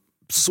det ju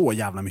så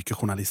jävla mycket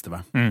journalister,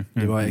 va?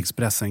 Det var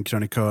Expressen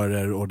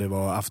krönikörer och det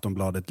var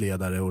Aftonbladet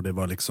ledare och det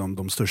var liksom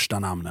de största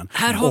namnen.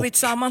 Här har vi ett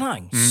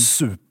sammanhang.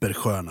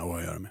 Supersköna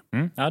att göra med.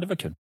 Ja, det var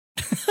kul.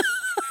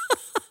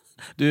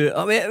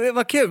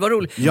 Vad kul, vad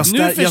roligt. Jag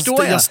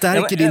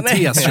stärker din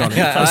tes, Charlie.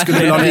 Jag skulle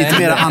vilja ha lite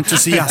mer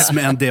entusiasm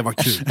än det var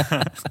kul.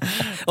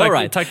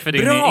 Tack för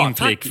din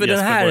inflik. Tack för den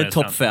här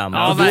topp 5.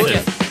 Ja,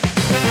 verkligen.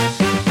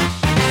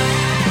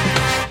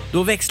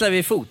 Då växlar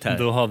vi fot här.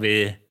 Då har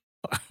vi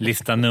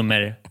lista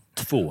nummer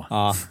 2.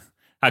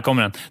 Här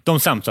kommer den. De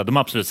sämsta, de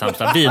absolut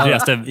sämsta,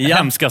 vidrigaste,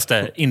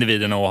 hemskaste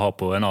individerna att ha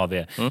på en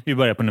AV. Vi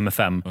börjar på nummer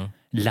 5.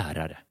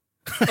 Lärare.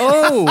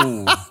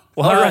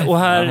 Och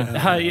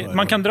här,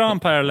 man kan dra en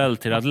parallell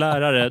till att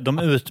lärare, de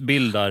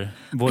utbildar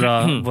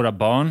våra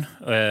barn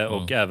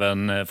och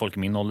även folk i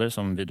min ålder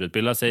som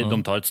vidareutbildar sig.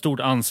 De tar ett stort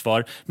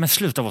ansvar, men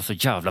sluta vara så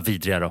jävla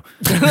vidriga då.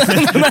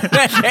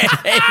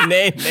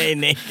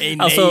 nej.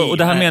 Alltså, och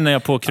det här menar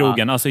jag på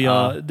krogen. Alltså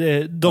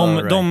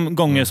de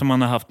gånger som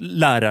man har haft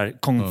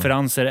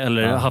lärarkonferenser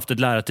eller haft ett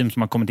lärarteam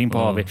som har kommit in på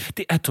AV,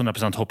 det är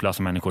 100%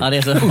 hopplösa människor. Ja, det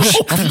är så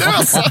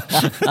hopplösa!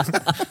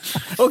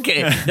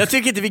 Okej, jag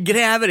tycker inte vi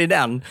gräver i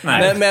den.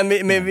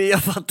 Men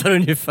jag fattar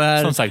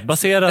ungefär. Som sagt,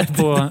 baserat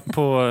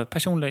på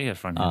personliga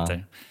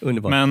erfarenheter.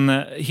 Underbart.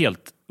 Men helt...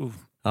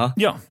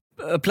 Ja.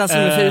 Plats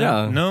nummer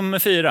 4. Nummer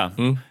 4.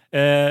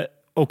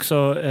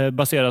 Också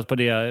baserat på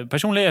det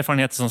personliga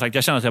erfarenheter, som sagt.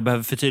 Jag känner att jag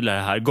behöver förtydliga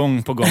det här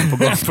gång på gång.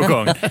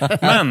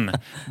 Men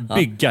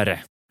byggare.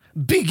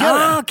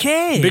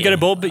 Byggare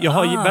Bob. Jag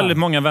har väldigt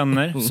många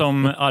vänner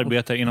som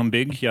arbetar inom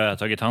bygg. Jag har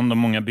tagit hand om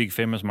många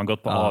byggfirmor som har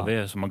gått på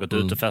AV, som har gått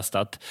ut och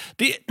festat.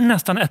 Det är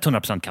nästan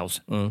 100%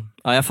 kaos.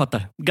 Ja, jag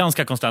fattar.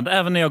 Ganska konstant.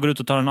 Även när jag går ut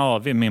och tar en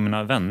AV med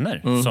mina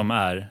vänner som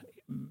är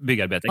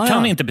byggarbetare.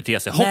 Kan inte bete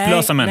sig.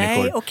 Hopplösa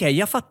människor. Nej, okej,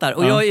 jag fattar.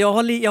 Och jag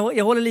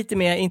håller lite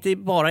med, inte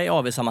bara i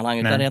AV-sammanhang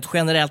utan rent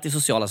generellt i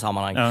sociala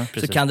sammanhang.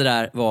 Så kan det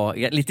där vara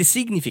lite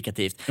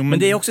signifikativt. Men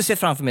det jag också ser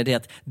framför mig är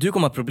att du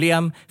kommer ha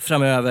problem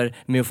framöver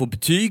med att få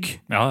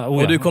betyg.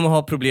 Och du kommer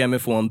ha problem med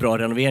att få en bra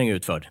renovering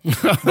utförd.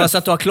 Bara så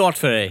att du har klart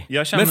för dig.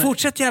 Men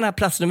fortsätt gärna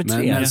plats nummer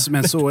 3.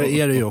 Men så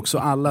är det ju också.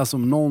 Alla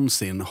som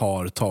någonsin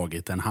har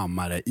tagit en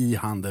hammare i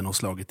handen och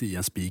slagit i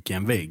en spik i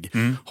en vägg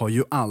har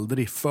ju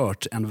aldrig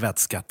fört en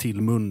vätska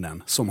till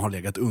munnen som har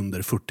legat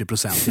under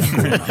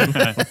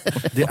 40%.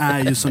 Det är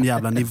ju sån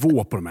jävla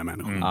nivå på de här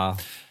människorna.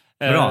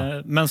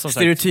 Bra. Men som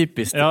sagt,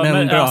 stereotypiskt.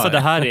 Men bra. Alltså, det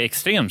här är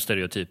extremt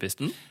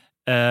stereotypiskt.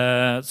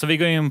 Så vi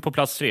går in på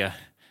plats 3.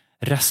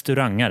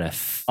 Restaurangare.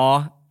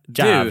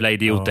 Jävla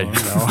idioter.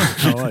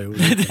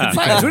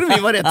 Jag trodde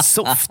vi var rätt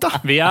softa.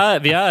 Vi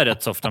är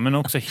rätt softa, men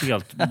också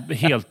helt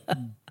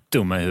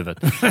dumma i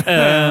huvudet.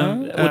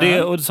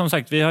 Och som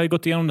sagt, vi har ju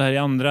gått igenom det här i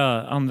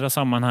andra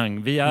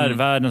sammanhang. Vi är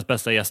världens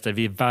bästa gäster,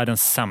 vi är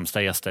världens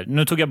sämsta gäster.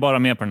 Nu tog jag bara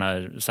med på den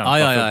här sämsta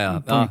för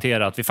att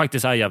poängtera att vi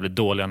faktiskt är jävligt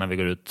dåliga när vi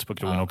går ut på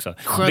krogen också.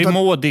 Vi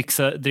må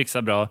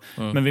dricksa bra,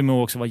 men vi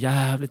må också vara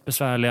jävligt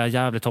besvärliga,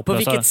 jävligt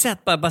hopplösa. På vilket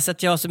sätt? Bara så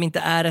att jag som inte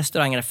är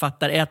restaurangare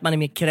fattar, är att man är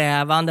mer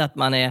krävande, att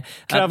man är...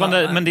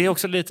 Krävande, men det är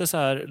också lite så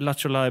här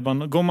lattjo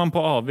lajban. Går man på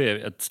AV,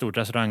 ett stort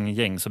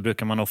restauranggäng, så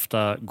brukar man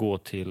ofta gå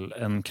till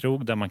en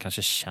krog där man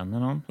kanske känner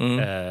någon.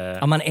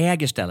 Man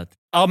äger stället.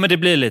 Ja, men det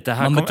blir lite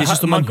här.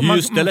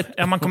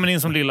 Man kommer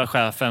in som lilla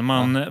chefen.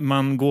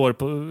 Man går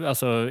på,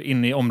 alltså,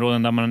 in i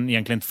områden där man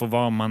egentligen inte får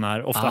vara. Man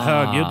är ofta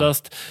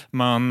högljuddast.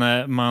 Man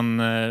är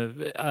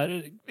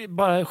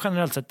bara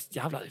generellt sett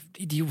jävla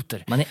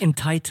idioter. Man är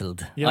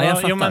entitled.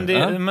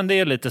 Men det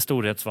är lite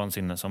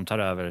storhetsvansinne som tar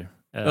över.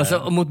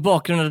 Alltså, mot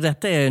bakgrund av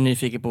detta är jag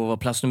nyfiken på vad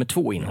plats nummer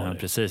 2 innehåller. Ja,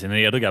 precis. Är ni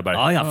redo,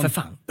 grabbar? Ja, för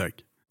fan.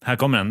 Här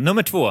kommer den.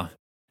 Nummer 2.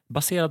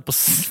 Baserad på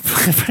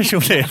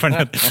personliga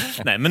erfarenheter.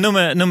 Nej, men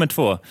nummer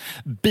 2.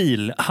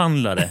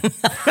 Bilhandlare.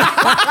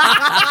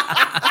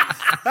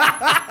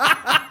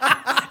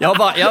 Jag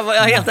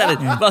har helt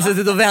ärligt bara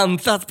suttit och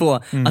väntat på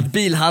att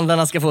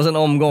bilhandlarna ska få en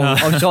omgång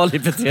av Charlie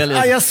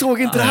Petrelius. Jag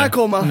såg inte det här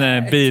komma.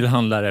 Nej,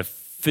 bilhandlare.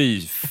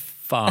 Fy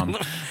fan.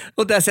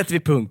 Och där sätter vi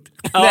punkt.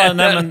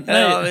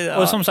 Nej.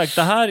 Och som sagt,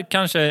 det här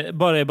kanske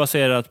bara är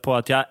baserat på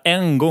att jag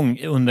en gång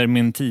under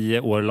min 10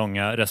 år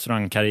långa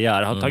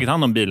restaurangkarriär har tagit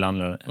hand om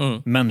bilhandlare.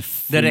 Men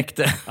det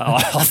räckte.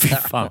 Ja, fy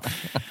fan.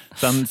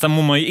 Sen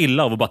mår man ju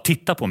illa av att bara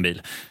titta på en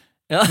bil.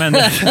 Ja. Men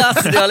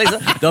alltså,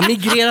 du har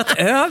migrerat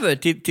över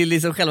till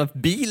liksom själva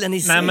bilen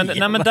i sig.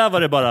 Nej, men där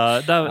var det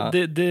bara...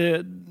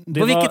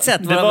 På vilket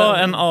sätt? Det var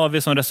en AV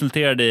som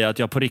resulterade i att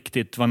jag på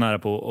riktigt var nära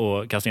på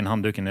att kasta in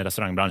handduken i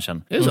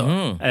restaurangbranschen. Är det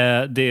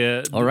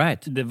så? All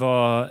right. Det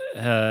var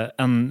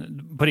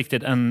på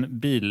riktigt en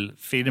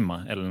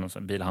bilfirma eller någon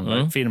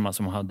bilhandlarfirma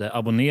som hade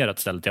abonnerat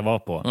stället jag var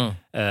på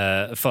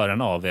för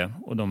en AV.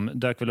 Och de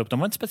dök väl upp, de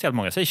var inte speciellt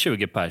många, säg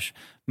 20 pers.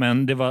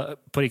 Men det var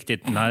på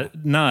riktigt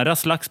nära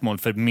slagsmål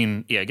för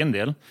min egen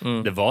del.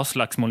 Det var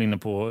slagsmål inne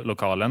på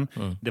lokalen.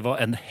 Det var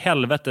en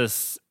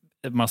helvetes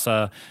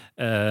massa,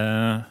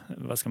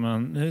 hur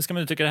ska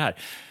man uttrycka det här?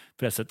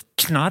 Presset.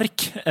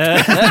 Knark.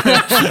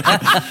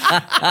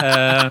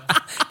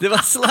 Det var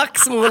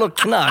slagsmål och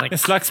knark.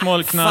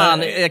 Slagsmål, knark.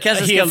 Fan, jag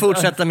kanske ska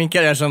fortsätta min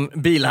karriär som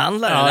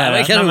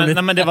bilhandlare.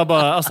 Nej, men det var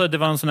bara, alltså det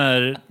var en sån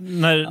här,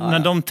 när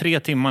de 3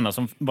 timmarna,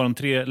 som bara de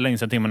 3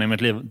 längsta timmarna i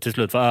mitt liv till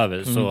slut var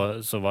över,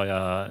 så var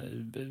jag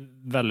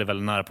väldigt,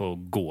 väldigt nära på att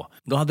gå.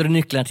 Då hade du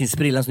nycklarna till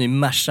sprillans ny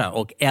Merca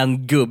och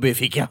en gubbe i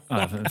fickan.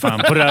 Ja,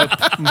 fan,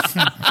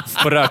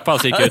 på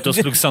rökpaus gick jag ut och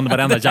slog sönder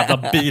varenda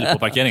jävla bil på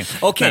parkeringen.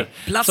 Okej,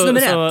 plats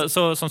nummer 1.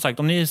 Så som sagt,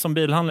 om ni som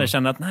bilhandlare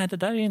känner att nej, det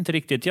där är inte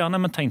riktigt, nej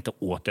men ta inte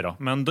åt det då.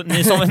 Men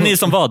ni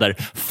som var där,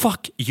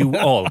 fuck you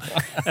all.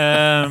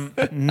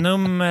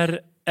 Nummer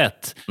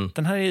 1.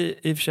 Den här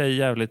är i och för sig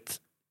jävligt...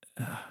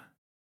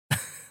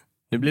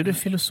 Nu blev du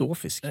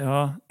filosofisk.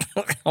 Ja.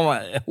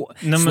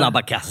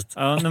 Snabba kast.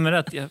 Ja, nummer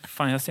 1.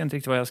 Jag ser inte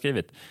riktigt vad jag har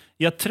skrivit.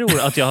 Jag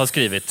tror att jag har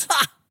skrivit...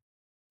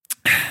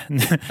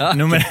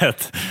 Nummer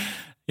 1.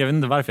 Jag vet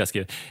inte varför jag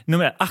skrev.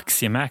 Nummer 1,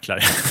 aktiemäklare.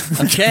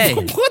 Okej.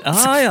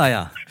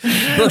 Ja.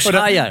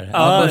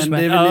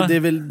 Börshajar.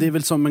 Det är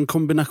väl som en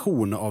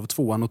kombination av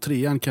 2:an och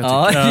 3:an kan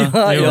jag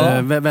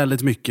tycka.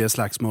 Väldigt mycket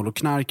slagsmål och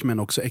knark, men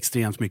också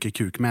extremt mycket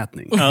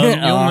kukmätning.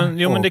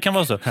 Men det kan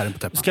vara så.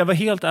 Ska jag vara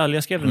helt ärlig,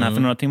 jag skrev den här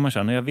för några timmar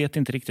sedan och jag vet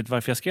inte riktigt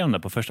varför jag skrev den där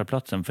på första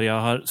platsen, för jag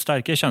har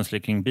starkare känslor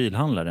kring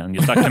bilhandlare än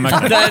just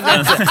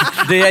aktiemäklare.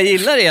 Det jag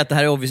gillar är att det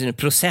här är obviously en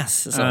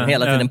process som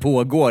hela tiden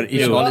pågår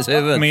i Charlies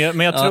huvud.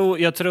 Men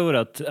jag tror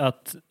att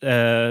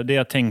det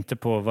jag tänkte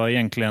på var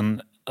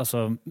egentligen,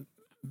 alltså,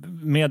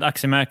 med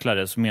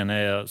aktiemäklare så menar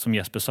jag, som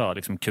Jesper sa,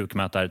 liksom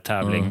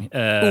kukmätartävling.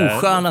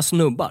 Osköna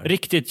snubbar.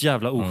 Riktigt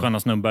jävla osköna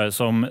snubbar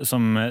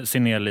som ser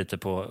ner lite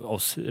på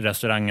oss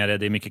restaurangare.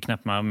 Det är mycket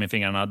knäppa med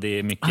fingrarna, det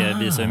är mycket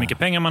visa hur mycket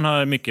pengar man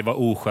har, mycket vara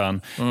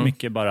oskön,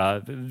 mycket bara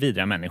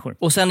vidriga människor.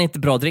 Och sen inte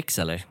bra dricks,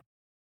 eller?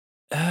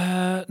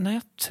 Nej,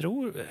 jag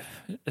tror...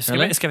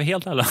 Ska vi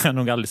helt alla? Jag har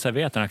nog aldrig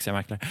serverat en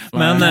aktiemäklare.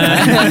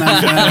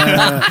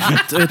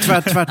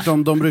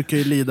 Tvärtom, de brukar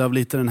ju lida av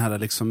lite den här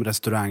liksom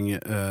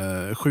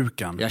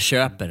restaurangsjukan. Jag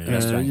köper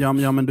restaurang.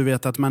 Ja, men du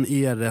vet att man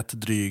är rätt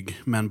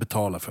dryg men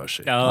betalar för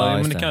sig. Ja,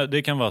 men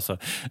det kan vara så.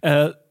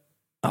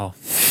 Ja.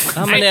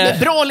 Men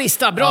bra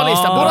lista,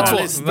 båda två.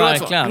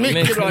 Verkligen,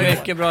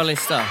 mycket bra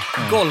lista.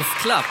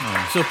 Golfklapp.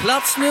 Så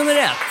plats nummer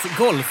 1,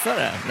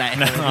 golfare. Nej,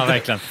 ja,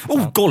 verkligen.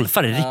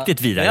 Golfare,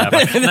 riktigt vidare.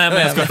 Nej,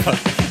 men jag ska...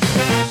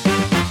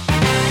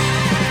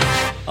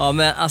 Ja,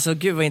 men alltså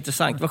gud vad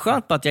intressant. Vad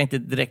skönt på att jag inte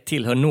direkt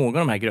tillhör någon av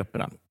de här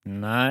grupperna.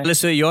 Nej. Eller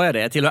så gör jag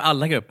det, jag tillhör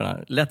alla grupperna.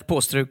 Lätt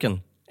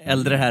påstruken.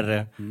 Äldre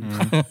herre.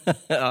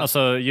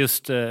 Alltså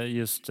just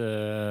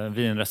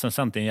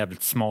vinrecensent är en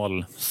jävligt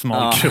smal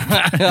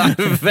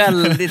grupp.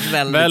 väldigt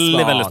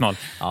smal.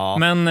 Ja.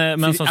 Men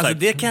som alltså, sagt,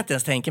 det kan jag inte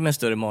ens tänka mig en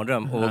större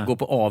mardröm och gå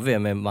på AV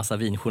med massa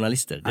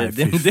vinjournalister.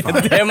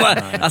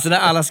 Alltså när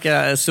alla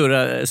ska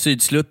surra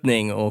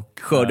sydsluttning och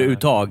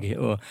skördeuttag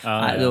och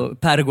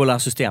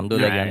pergola-system, då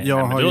lägger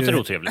jag det låter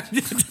otrevligt.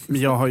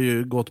 Jag har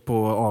ju gått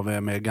på AV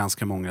med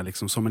ganska många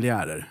liksom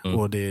sommeliärer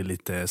och det är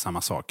lite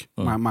samma sak.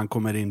 Man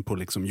kommer in på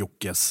liksom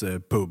Jockes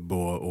pub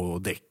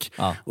och däck.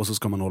 Och så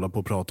ska man hålla på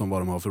och prata om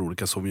vad de har för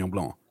olika Sauvignon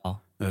Blanc.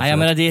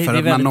 För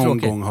att man någon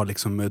gång har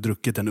liksom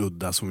druckit en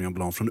udda Sauvignon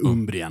Blanc från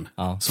Umbrien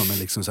som en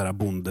liksom så här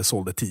bonde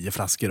sålde 10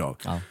 flaskor av.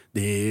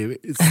 Det är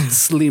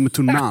slim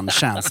to none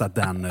chans att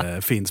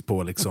den finns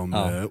på liksom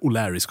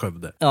O'Larrys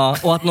Skövde. Ja,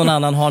 och att någon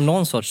annan har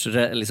någon sorts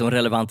liksom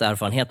relevant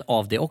erfarenhet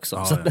av det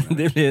också. Så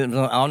det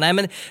blir, nej,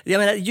 men jag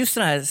menar just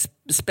sådana här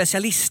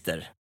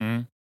specialister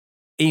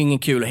är ju ingen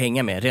kul att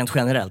hänga med, rent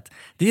generellt.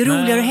 Det är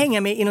roligare att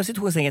hänga med inom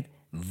situationstänket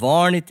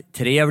vanligt,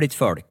 trevligt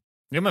folk.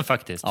 Ja, men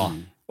faktiskt. Ja.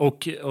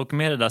 Och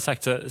med det där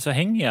sagt så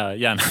hänger jag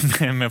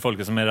gärna med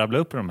folk som är rabblar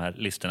upp på de här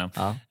listorna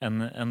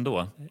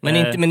ändå.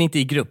 Men inte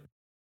i grupp?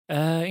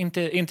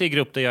 Inte i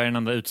grupp där jag är den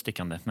enda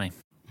utstickande, nej.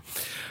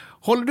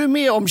 Håller du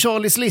med om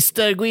Charlies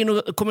lister? Gå in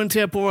och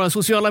kommentera på våra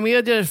sociala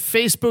medier.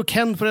 Facebook,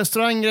 Hänt på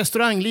restaurang.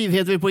 Restaurangliv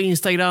heter vi på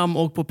Instagram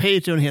och på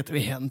Patreon heter vi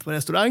Hänt på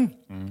restaurang.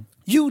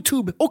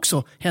 YouTube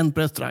också, Hänt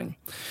på restaurang.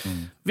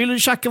 Vill du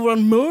checka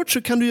våran merch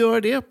så kan du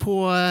göra det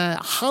på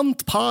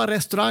Hänt på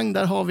restaurang.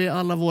 Där har vi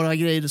alla våra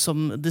grejer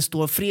som det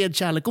står fred,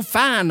 kärlek och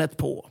fanet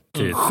på.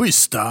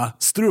 Schyssta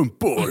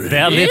strumpor.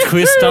 Väldigt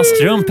schyssta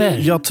strumpor.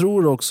 Jag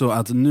tror också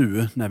att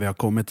nu när vi har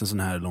kommit en sån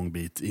här lång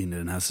bit in i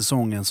den här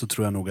säsongen så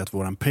tror jag nog att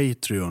våran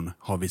Patreon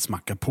har vi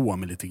smackat på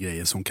med lite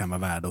grejer som kan vara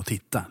värda att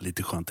titta.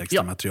 Lite skönt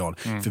extra material.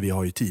 För vi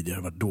har ju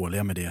tidigare varit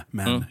dåliga med det,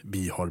 men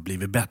vi har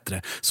blivit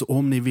bättre. Så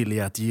om ni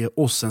vill att ge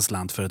oss en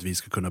slant för att vi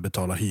ska kunna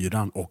betala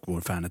hyran och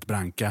vår Fanet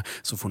Brang Kalanka,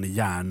 så får ni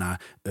gärna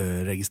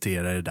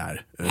registrera er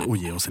där och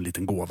ge oss en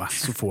liten gåva,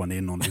 så får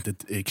ni någon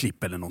litet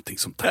klipp eller någonting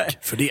som tack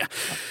för det.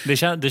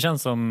 Det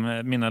känns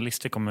som mina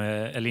listor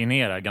kommer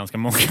eliminera ganska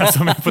många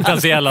som är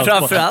potentiella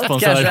framförallt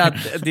sponsorer.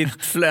 kanske att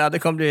ditt flöde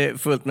kommer bli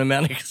fullt med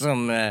människor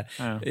som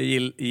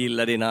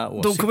gillar dina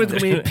åsikter. De kommer inte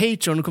gå med i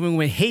Patreon, de kommer gå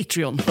med i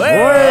Hatreon.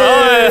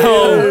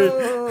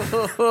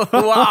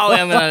 Wow,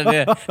 jag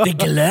menar, det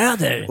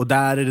glöder. Och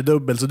där är det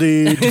dubbelt så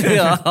dyrt.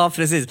 Ja,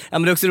 precis. Ja,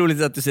 men det är också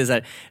roligt att du säger så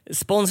här: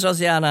 sponsra oss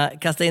gärna,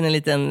 kasta in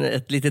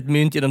ett litet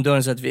mynt genom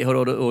dörren så att vi har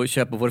råd att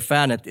köpa vår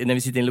Fanet när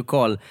vi sitter i en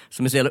lokal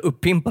som är så jävla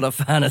uppimpad av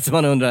Fanet, så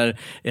man undrar,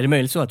 är det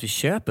möjligt så att vi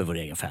köper vår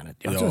egen Fanet?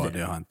 Det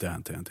har inte.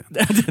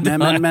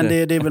 Nej, men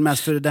det är väl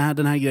mest för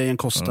den här grejen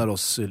kostar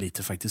oss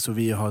lite faktiskt, så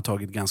vi har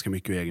tagit ganska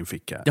mycket ur egen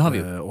ficka. Det har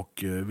vi.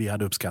 Och vi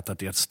hade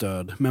uppskattat ert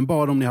stöd, men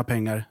bara om ni har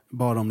pengar,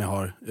 bara om ni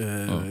har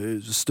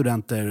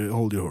studenter,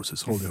 hold your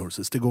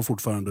horses. Det går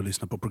fortfarande att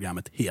lyssna på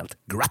programmet helt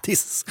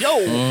gratis.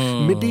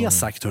 Med det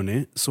sagt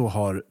hörni, så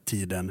har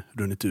tiden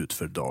runnit ut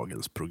för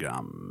dagens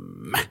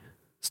program.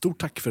 Stort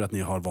tack för att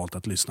ni har valt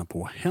att lyssna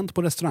på Hänt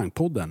på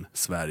restaurangpodden,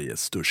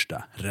 Sveriges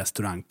största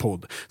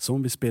restaurangpodd,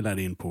 som vi spelar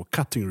in på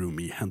Cutting Room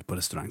i Hänt på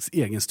restaurangs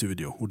egen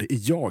studio. Och det är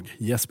jag,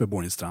 Jesper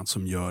Borgenstrand,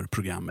 som gör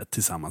programmet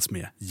tillsammans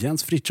med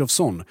Jens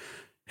Frithiofsson,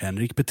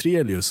 Henrik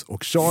Petrelius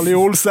och Charlie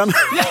Olsen.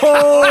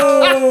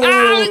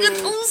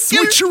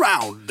 Switch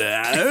around!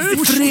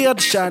 Fred,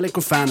 kärlek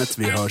och fanet.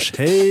 Vi hörs.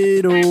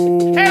 Hej då!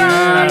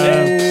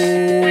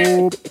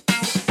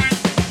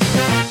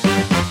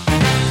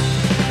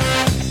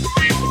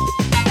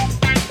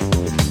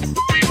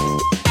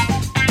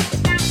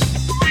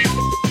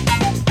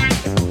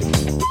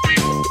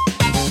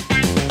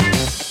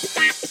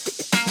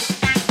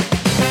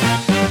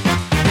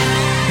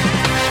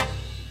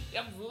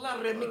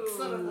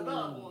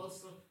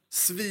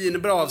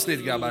 Svinbra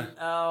avsnitt, grabbar.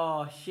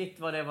 Shit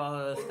vad det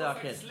var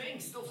stökigt.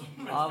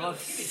 Ja, vad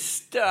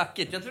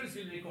stökigt. Jag trodde det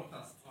skulle bli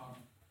kortast.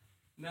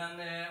 Men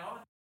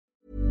ja.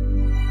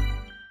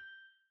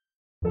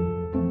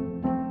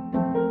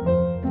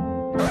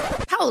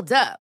 Hold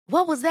up.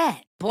 What was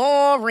that?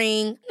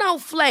 Boring. No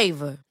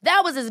flavor.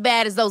 That was as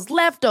bad as those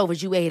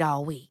leftovers you ate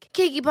all week.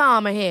 Keke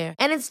Palmer here,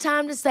 and it's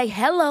time to say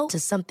hello to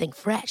something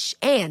fresh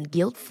and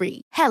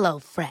guilt-free. Hello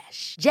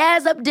Fresh.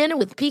 Jazz up dinner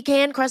with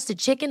pecan-crusted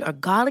chicken or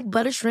garlic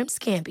butter shrimp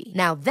scampi.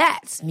 Now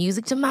that's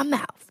music to my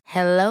mouth.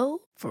 Hello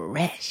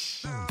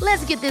Fresh.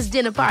 Let's get this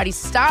dinner party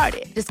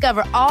started.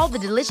 Discover all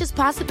the delicious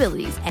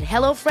possibilities at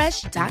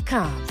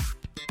hellofresh.com.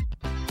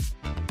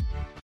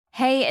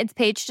 Hey, it's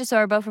Paige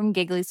DeSorbo from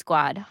Giggly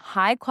Squad.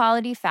 High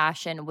quality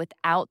fashion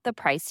without the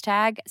price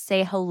tag.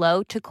 Say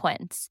hello to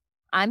Quince.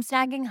 I'm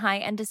snagging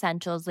high-end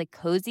essentials like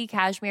cozy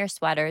cashmere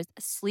sweaters,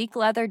 sleek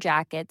leather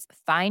jackets,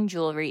 fine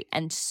jewelry,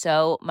 and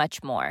so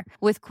much more.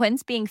 With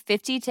Quince being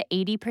 50 to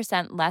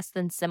 80% less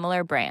than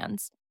similar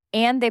brands.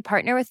 And they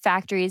partner with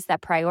factories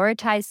that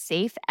prioritize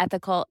safe,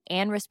 ethical,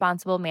 and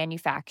responsible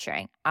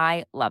manufacturing.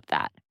 I love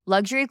that.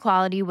 Luxury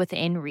quality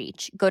within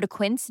reach. Go to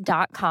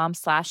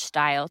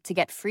quince.com/style to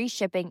get free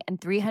shipping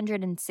and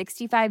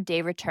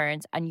 365-day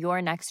returns on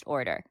your next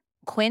order.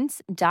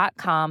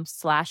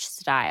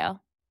 Quince.com/style.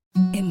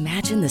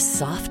 Imagine the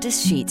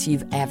softest sheets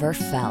you've ever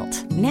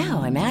felt.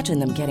 Now imagine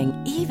them getting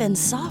even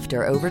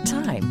softer over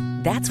time.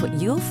 That's what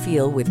you'll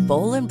feel with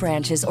Boll &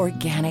 Branch's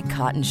organic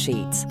cotton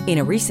sheets. In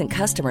a recent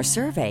customer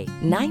survey,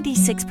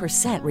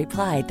 96%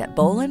 replied that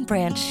Boll &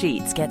 Branch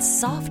sheets get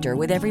softer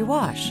with every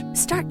wash.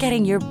 Start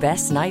getting your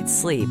best night's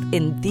sleep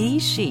in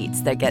these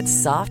sheets that get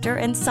softer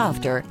and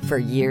softer for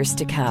years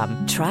to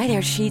come. Try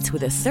their sheets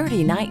with a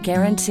 30-night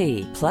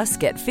guarantee. Plus,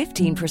 get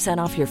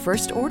 15% off your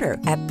first order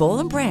at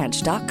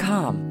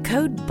bollandbranch.com.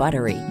 Code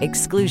BUTTERY.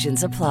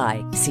 Exclusions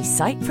apply. See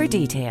site for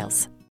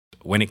details.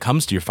 When it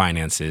comes to your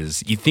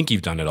finances, you think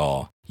you've done it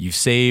all. You've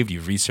saved,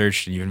 you've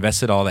researched, and you've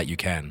invested all that you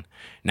can.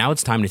 Now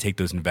it's time to take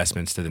those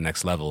investments to the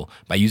next level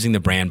by using the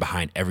brand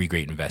behind every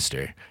great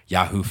investor,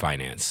 Yahoo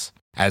Finance.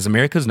 As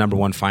America's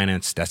 #1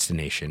 finance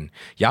destination,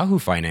 Yahoo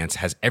Finance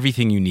has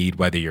everything you need,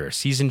 whether you're a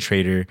seasoned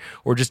trader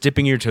or just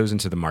dipping your toes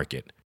into the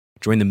market.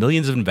 Join the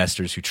millions of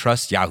investors who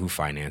trust Yahoo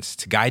Finance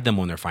to guide them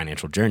on their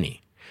financial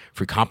journey.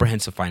 For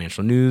comprehensive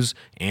financial news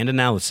and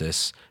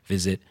analysis,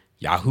 visit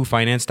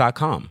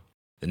yahoofinance.com.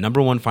 The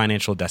 #1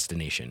 financial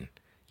destination,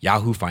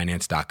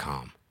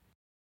 yahoofinance.com.